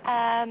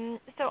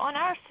 So on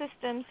our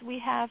systems, we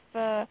have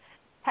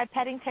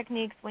pipetting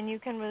techniques when you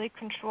can really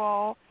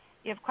control.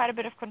 You have quite a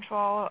bit of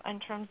control in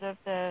terms of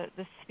the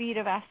speed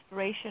of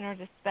aspiration or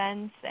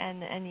dispense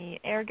and any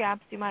air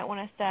gaps you might want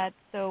to set.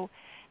 So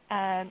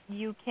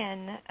you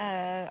can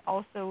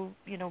also,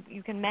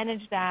 you can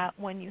manage that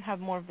when you have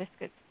more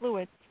viscous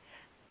fluids.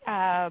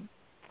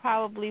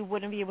 Probably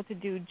wouldn't be able to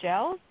do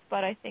gels,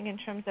 but I think in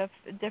terms of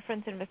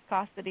difference in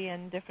viscosity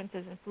and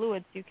differences in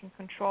fluids, you can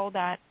control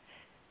that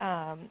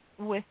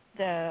with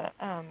the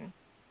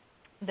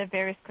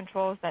various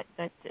controls that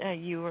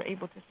you were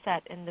able to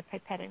set in the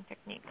pipetting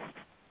technique.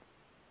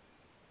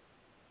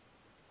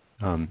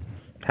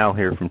 Hal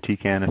here from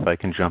Tecan, if I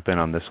can jump in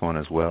on this one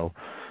as well.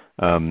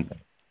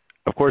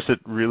 Of course, it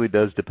really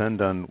does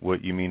depend on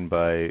what you mean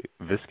by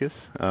viscous.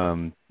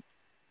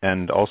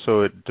 And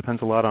also it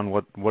depends a lot on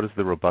what is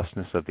the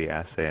robustness of the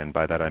assay, and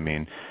by that I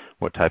mean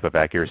what type of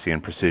accuracy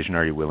and precision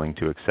are you willing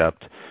to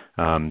accept.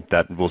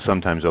 That will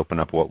sometimes open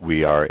up what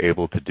we are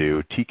able to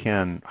do.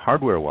 Tecan,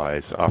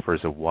 hardware-wise,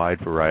 offers a wide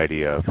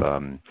variety of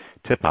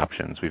tip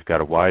options. We've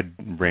got a wide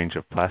range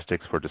of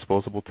plastics for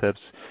disposable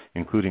tips,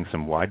 including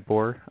some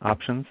wide-bore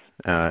options,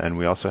 and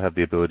we also have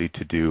the ability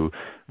to do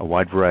a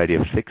wide variety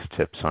of fixed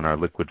tips on our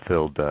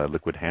liquid-filled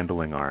liquid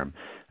handling arm.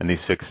 And these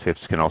fixed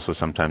tips can also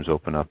sometimes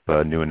open up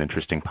new and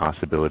interesting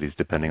possibilities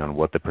depending on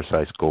what the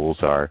precise goals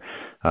are.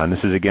 And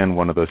this is, again,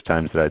 one of those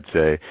times that I'd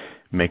say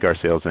make our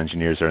sales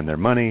engineers earn their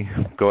money.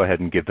 Go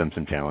ahead and give them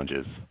some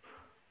challenges.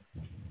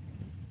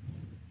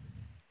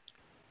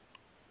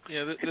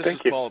 Yeah, this is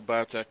Paul at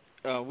BioTek.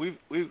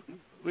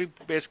 We've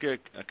basically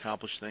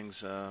accomplished things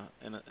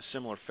in a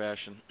similar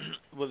fashion.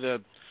 With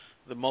the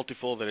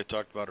multifold that I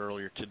talked about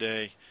earlier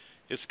today,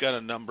 it's got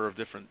a number of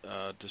different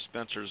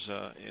dispensers,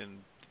 and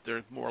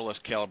they're more or less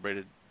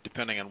calibrated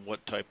depending on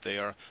what type they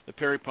are. The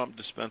peri-pump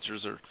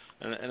dispensers are,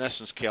 in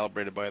essence,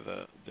 calibrated by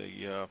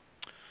the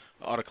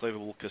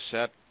autoclavable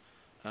cassette.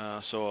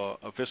 So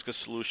a viscous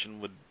solution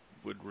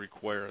would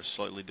require a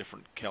slightly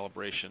different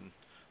calibration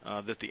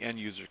that the end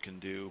user can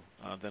do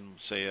than,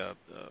 say,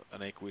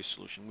 an aqueous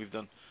solution. We've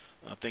done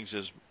things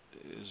as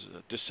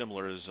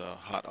dissimilar as a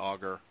hot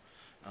auger,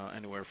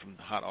 anywhere from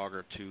hot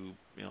auger to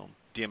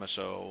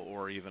DMSO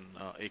or even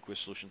aqueous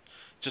solution.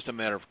 Just a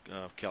matter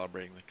of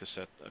calibrating the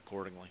cassette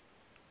accordingly.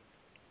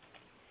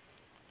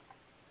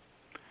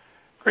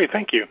 Great,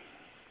 thank you.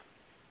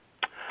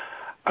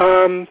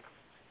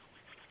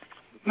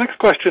 Next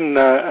question,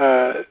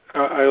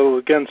 I'll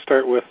again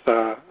start with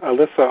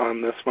Elisa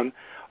on this one.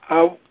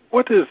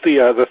 What is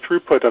the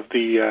throughput of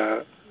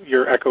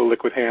your Echo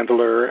liquid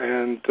handler,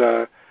 and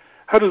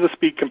how does the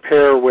speed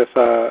compare with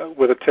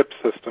a tip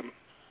system?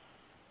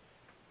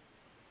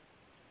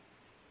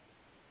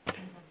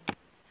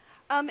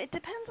 It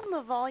depends on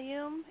the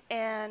volume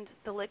and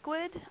the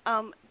liquid.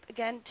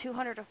 Again,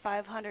 200 to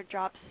 500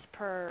 drops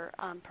per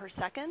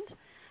second.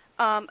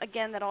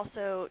 Again, that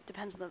also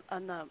depends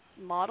on the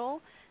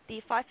model. The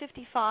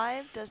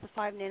 555 does the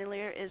 5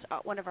 nanoliter, is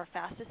one of our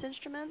fastest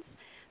instruments.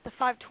 The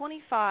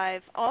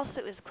 525 also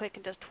is quick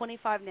and does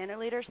 25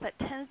 nanoliters. That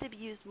tends to be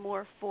used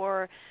more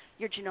for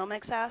your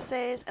genomics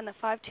assays. And the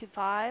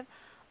 525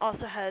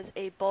 also has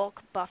a bulk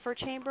buffer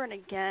chamber, and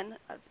again,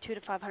 200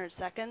 to 500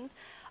 seconds.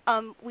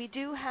 We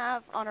do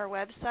have on our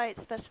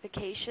website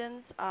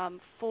specifications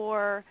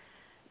for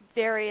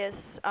various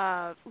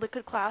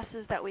liquid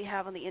classes that we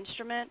have on the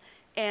instrument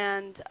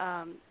and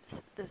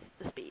the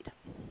speed.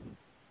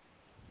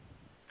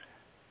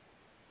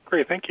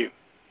 Great, thank you.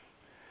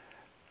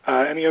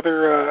 Any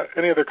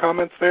other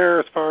comments there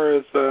as far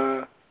as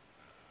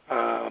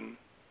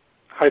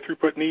high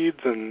throughput needs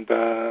and?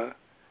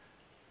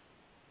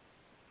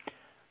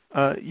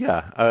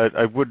 Yeah,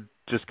 I would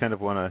just kind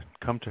of want to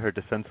come to her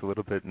defense a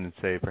little bit and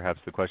say perhaps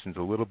the question's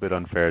a little bit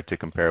unfair to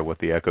compare what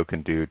the Echo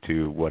can do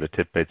to what a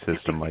tip-based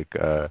system like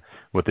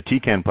what the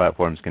Tecan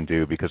platforms can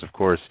do, because of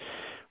course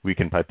we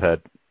can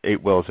pipette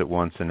 8 wells at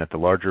once, and at the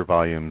larger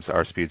volumes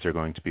our speeds are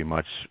going to be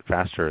much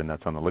faster, and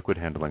that's on the liquid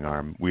handling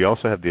arm. We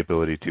also have the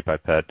ability to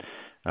pipette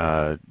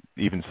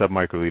even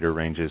sub-microliter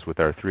ranges with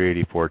our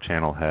 384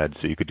 channel head,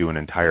 so you could do an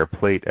entire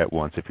plate at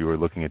once if you were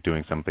looking at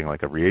doing something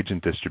like a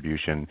reagent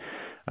distribution.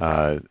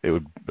 It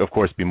would, of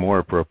course, be more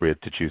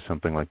appropriate to choose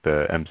something like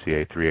the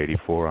MCA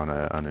 384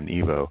 on an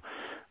EVO.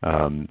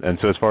 And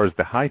so as far as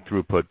the high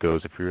throughput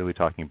goes, if you're really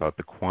talking about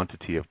the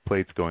quantity of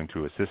plates going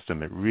through a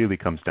system, it really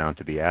comes down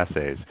to the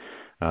assays.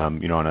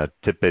 On a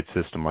tip-based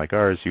system like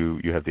ours,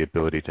 you have the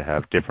ability to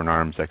have different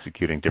arms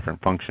executing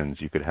different functions.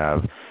 You could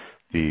have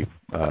the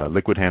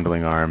liquid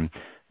handling arm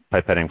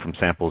pipetting from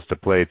samples to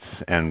plates,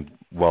 and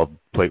while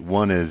plate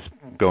 1 is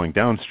going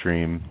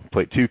downstream,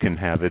 plate 2 can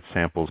have its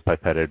samples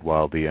pipetted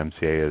while the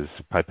MCA is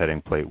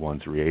pipetting plate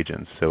 1's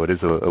reagents. So it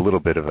is a little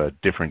bit of a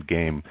different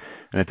game,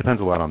 and it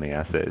depends a lot on the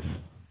assays.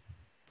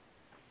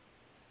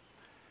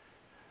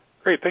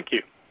 Great, thank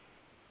you.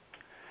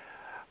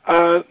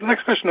 The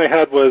next question I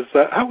had was,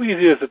 how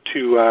easy is it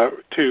to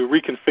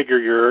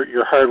reconfigure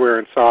your hardware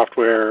and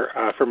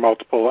software for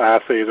multiple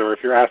assays, or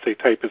if your assay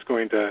type is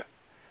going to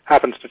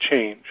happens to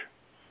change.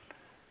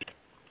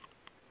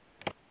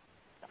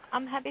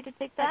 I'm happy to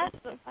take that.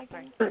 If I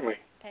can. Certainly.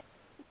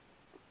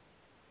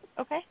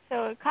 Okay,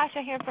 so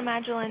Kasia here from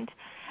Agilent.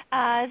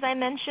 As I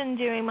mentioned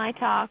during my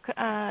talk,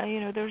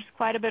 there's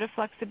quite a bit of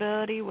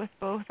flexibility with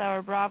both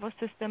our Bravo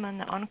system and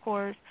the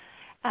Encores.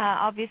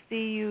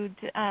 Obviously, you'd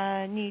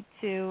need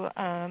to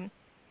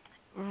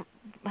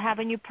have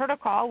a new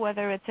protocol,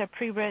 whether it's a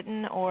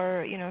pre-written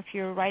or if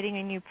you're writing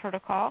a new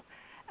protocol.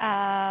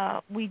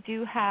 We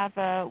do have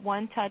a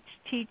one-touch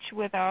teach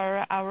with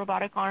our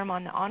robotic arm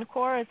on the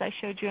Encore. As I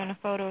showed you in the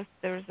photos,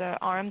 there's an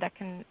arm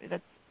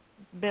that's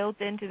built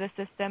into the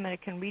system, and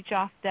it can reach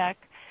off deck.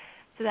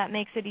 So that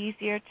makes it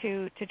easier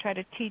to try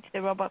to teach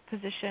the robot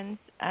positions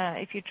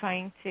if you're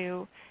trying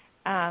to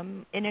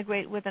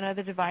integrate with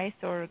another device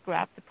or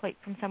grab the plate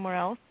from somewhere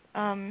else.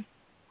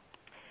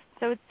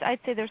 So I'd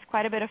say there's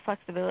quite a bit of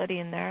flexibility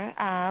in there,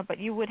 but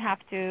you would have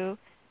to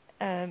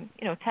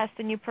test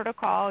a new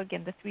protocol.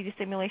 Again, the 3D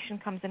simulation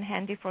comes in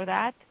handy for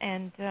that,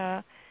 and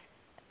I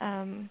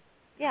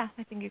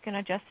think you can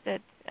adjust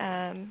it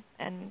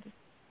and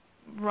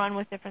run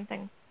with different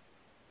things.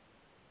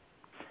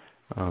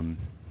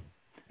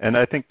 And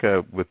I think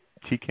with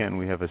Tecan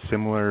we have a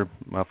similar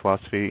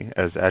philosophy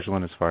as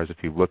Agilent as far as if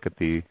you look at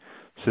the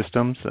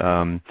systems.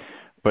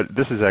 But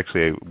this is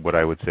actually what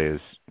I would say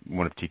is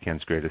one of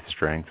Tecan's greatest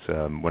strengths.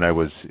 When I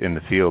was in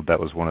the field, that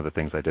was one of the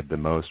things I did the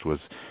most, was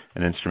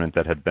an instrument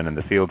that had been in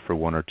the field for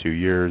 1 or 2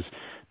 years.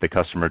 The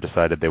customer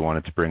decided they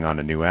wanted to bring on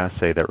a new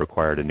assay that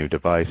required a new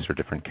device or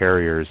different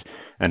carriers.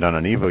 And on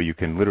an Evo, you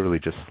can literally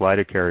just slide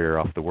a carrier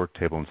off the work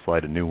table and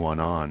slide a new one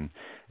on.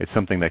 It's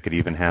something that could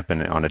even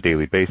happen on a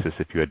daily basis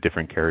if you had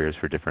different carriers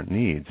for different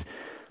needs.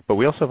 But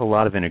we also have a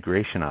lot of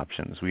integration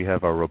options. We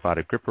have our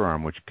robotic gripper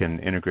arm, which can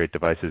integrate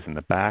devices in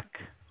the back,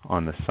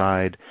 on the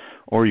side,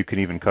 or you can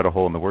even cut a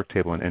hole in the work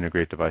table and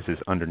integrate devices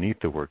underneath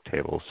the work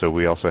table. So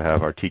we also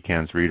have our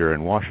Tecan's reader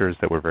and washers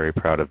that we're very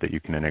proud of that you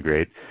can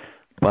integrate.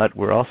 But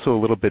we're also a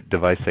little bit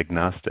device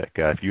agnostic.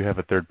 If you have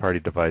a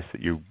third-party device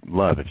that you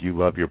love, if you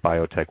love your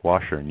BioTek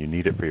washer and you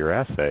need it for your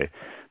assay,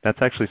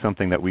 that's actually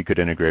something that we could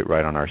integrate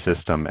right on our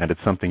system, and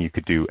it's something you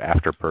could do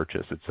after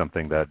purchase. It's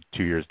something that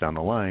 2 years down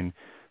the line,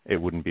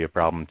 it wouldn't be a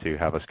problem to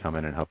have us come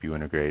in and help you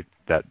integrate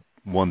that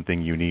one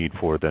thing you need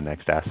for the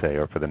next assay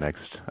or for the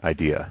next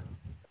idea.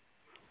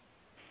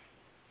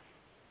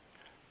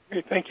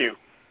 Okay, thank you.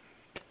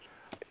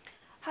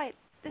 Hi,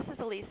 this is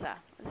Elisa.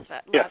 This is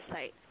at Yes.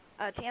 Labcyte.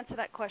 To answer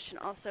that question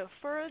also,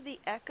 for the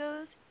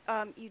echoes,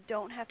 you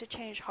don't have to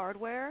change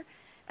hardware,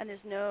 and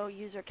there's no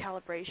user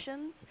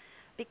calibrations.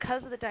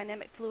 Because of the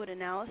dynamic fluid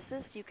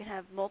analysis, you can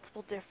have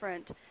multiple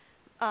different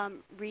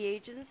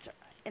reagents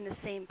in the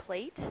same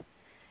plate.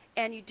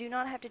 And you do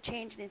not have to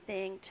change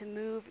anything to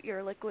move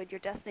your liquid.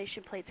 Your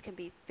destination plates can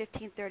be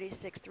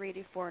 1536,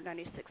 384,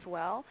 96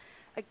 well.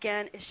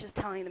 Again, it's just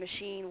telling the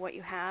machine what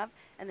you have.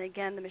 And then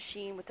again, the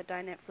machine with the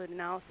dynamic fluid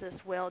analysis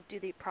will do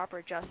the proper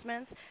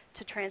adjustments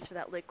to transfer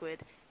that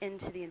liquid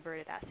into the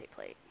inverted assay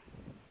plate.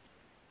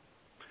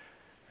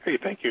 Hey,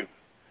 thank you.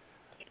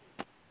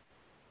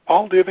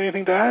 Paul, do you have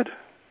anything to add?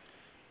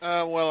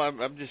 Well, I'm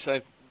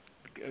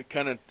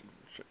kind of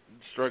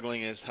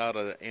struggling as how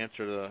to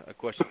answer a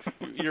question.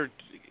 Your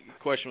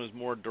question was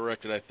more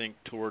directed, I think,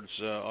 towards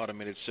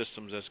automated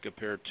systems as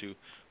compared to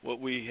what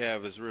we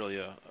have is really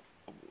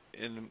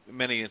in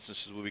many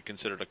instances would be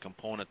considered a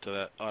component to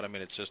that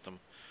automated system.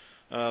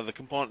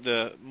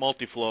 The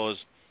multi-flow is,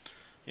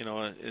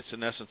 it's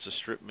in essence a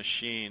strip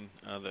machine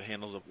that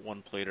handles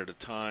one plate at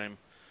a time.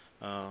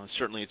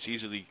 Certainly, it's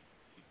easily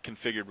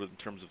configured in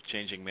terms of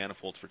changing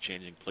manifolds for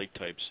changing plate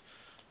types.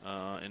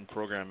 And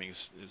programming is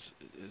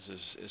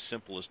as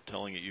simple as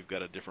telling it you've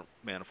got a different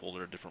manifold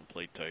or a different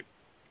plate type.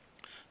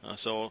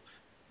 So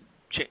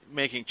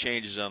making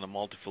changes on the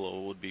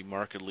multi-flow would be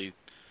markedly,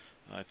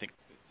 I think,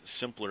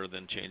 simpler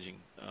than changing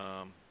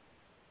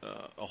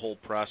a whole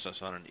process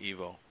on an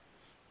Evo,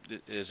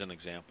 as an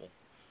example.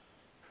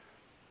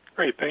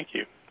 Great, thank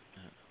you.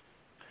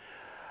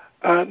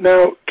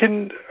 Now,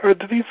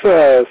 do these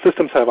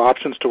systems have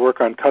options to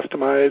work on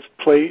customized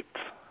plates,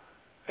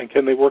 and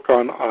can they work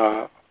on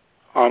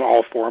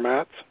all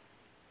formats?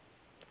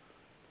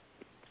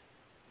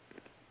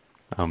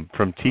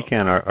 From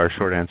Tecan, our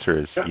short answer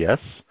is yes.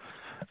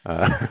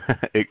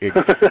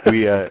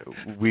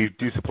 We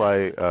do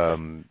supply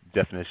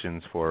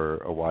definitions for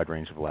a wide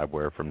range of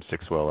labware from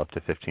 6 well up to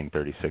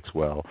 1536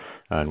 well.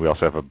 And we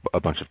also have a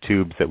bunch of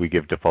tubes that we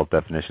give default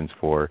definitions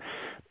for.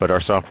 But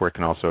our software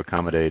can also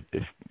accommodate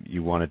if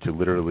you wanted to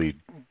literally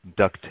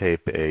duct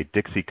tape a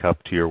Dixie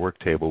cup to your work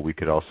table, we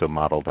could also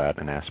model that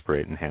and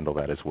aspirate and handle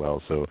that as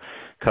well. So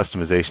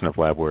customization of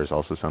labware is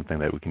also something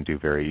that we can do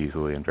very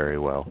easily and very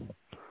well.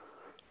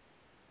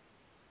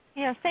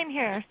 Yeah, same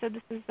here. So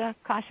this is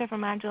Kasia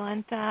from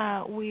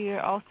Agilent. We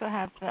also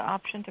have the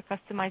option to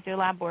customize your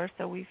labware.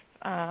 So we've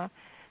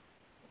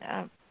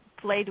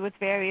played with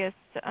various,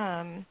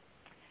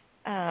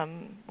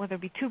 whether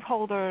it be tube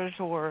holders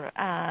or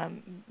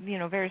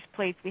various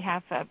plates. We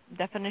have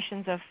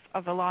definitions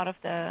of a lot of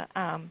the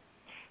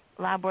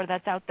labware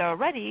that's out there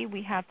already,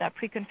 we have that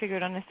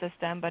pre-configured on the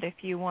system. But if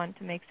you want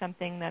to make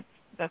something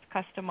that's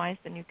customized,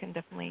 then you can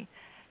definitely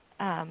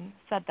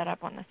set that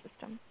up on the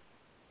system.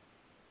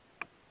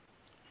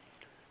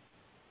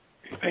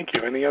 Thank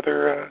you. Any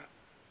other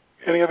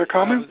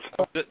comments?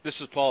 This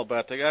is Paul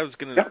BioTek. I was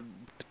going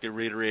to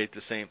reiterate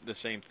the same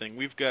thing.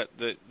 We've got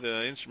the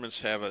instruments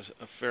have a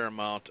fair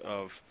amount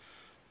of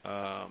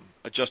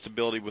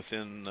adjustability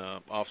within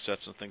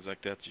offsets and things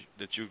like that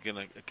you can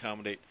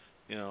accommodate.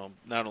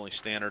 Not only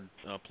standard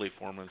plate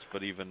formats,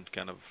 but even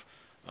kind of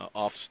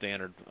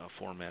off-standard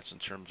formats in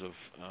terms of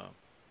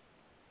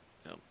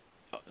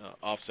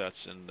offsets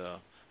and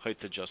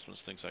height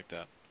adjustments, things like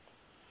that.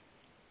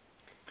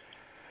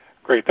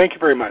 Great. Thank you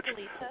very much.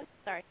 Elisa,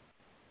 sorry.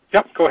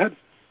 Yep, go ahead.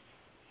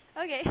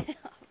 Okay.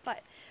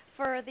 But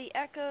for the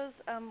echoes,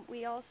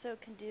 we also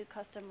can do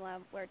custom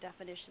labware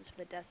definitions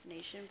for the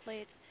destination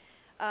plates.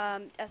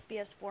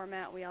 SBS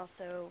format, we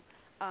also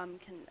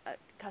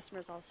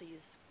customers also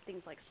use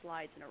things like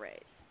slides and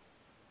arrays.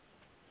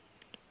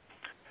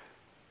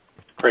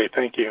 Great,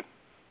 thank you.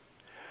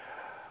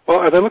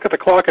 Well, as I look at the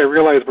clock, I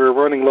realize we're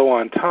running low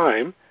on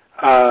time.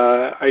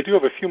 I do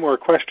have a few more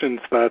questions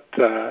that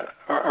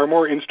are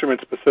more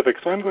instrument specific,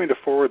 so I'm going to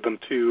forward them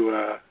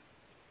to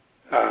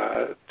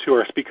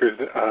our speakers,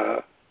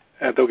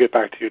 and they'll get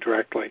back to you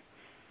directly.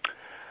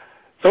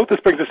 So this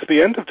brings us to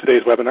the end of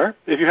today's webinar.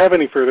 If you have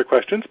any further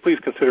questions, please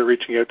consider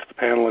reaching out to the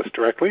panelists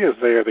directly, as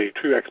they are the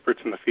true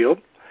experts in the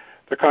field.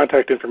 Their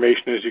contact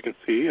information, as you can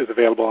see, is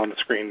available on the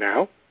screen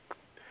now.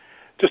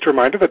 Just a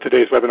reminder that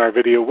today's webinar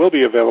video will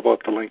be available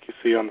at the link you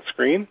see on the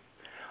screen.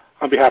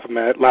 On behalf of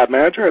Lab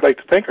Manager, I'd like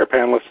to thank our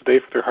panelists today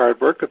for their hard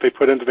work that they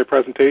put into their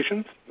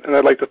presentations, and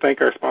I'd like to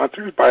thank our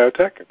sponsors,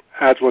 BioTek,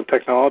 Agilent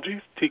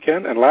Technologies,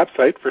 Tecan, and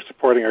Labcyte for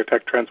supporting our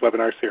Tech Trends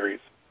webinar series.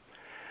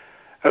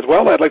 As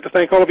well, I'd like to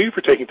thank all of you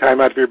for taking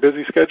time out of your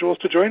busy schedules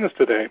to join us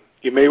today.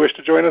 You may wish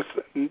to join us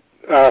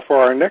for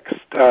our next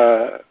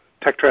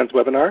Tech Trends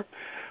webinar,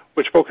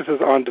 which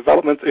focuses on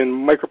developments in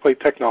microplate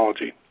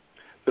technology.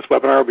 This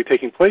webinar will be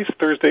taking place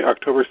Thursday,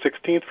 October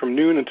 16th from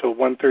noon until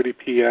 1:30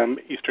 p.m.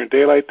 Eastern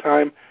Daylight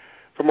Time.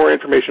 For more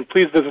information,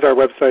 please visit our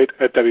website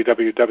at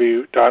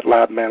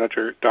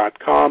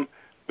www.labmanager.com.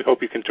 We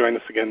hope you can join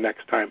us again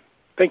next time.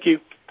 Thank you.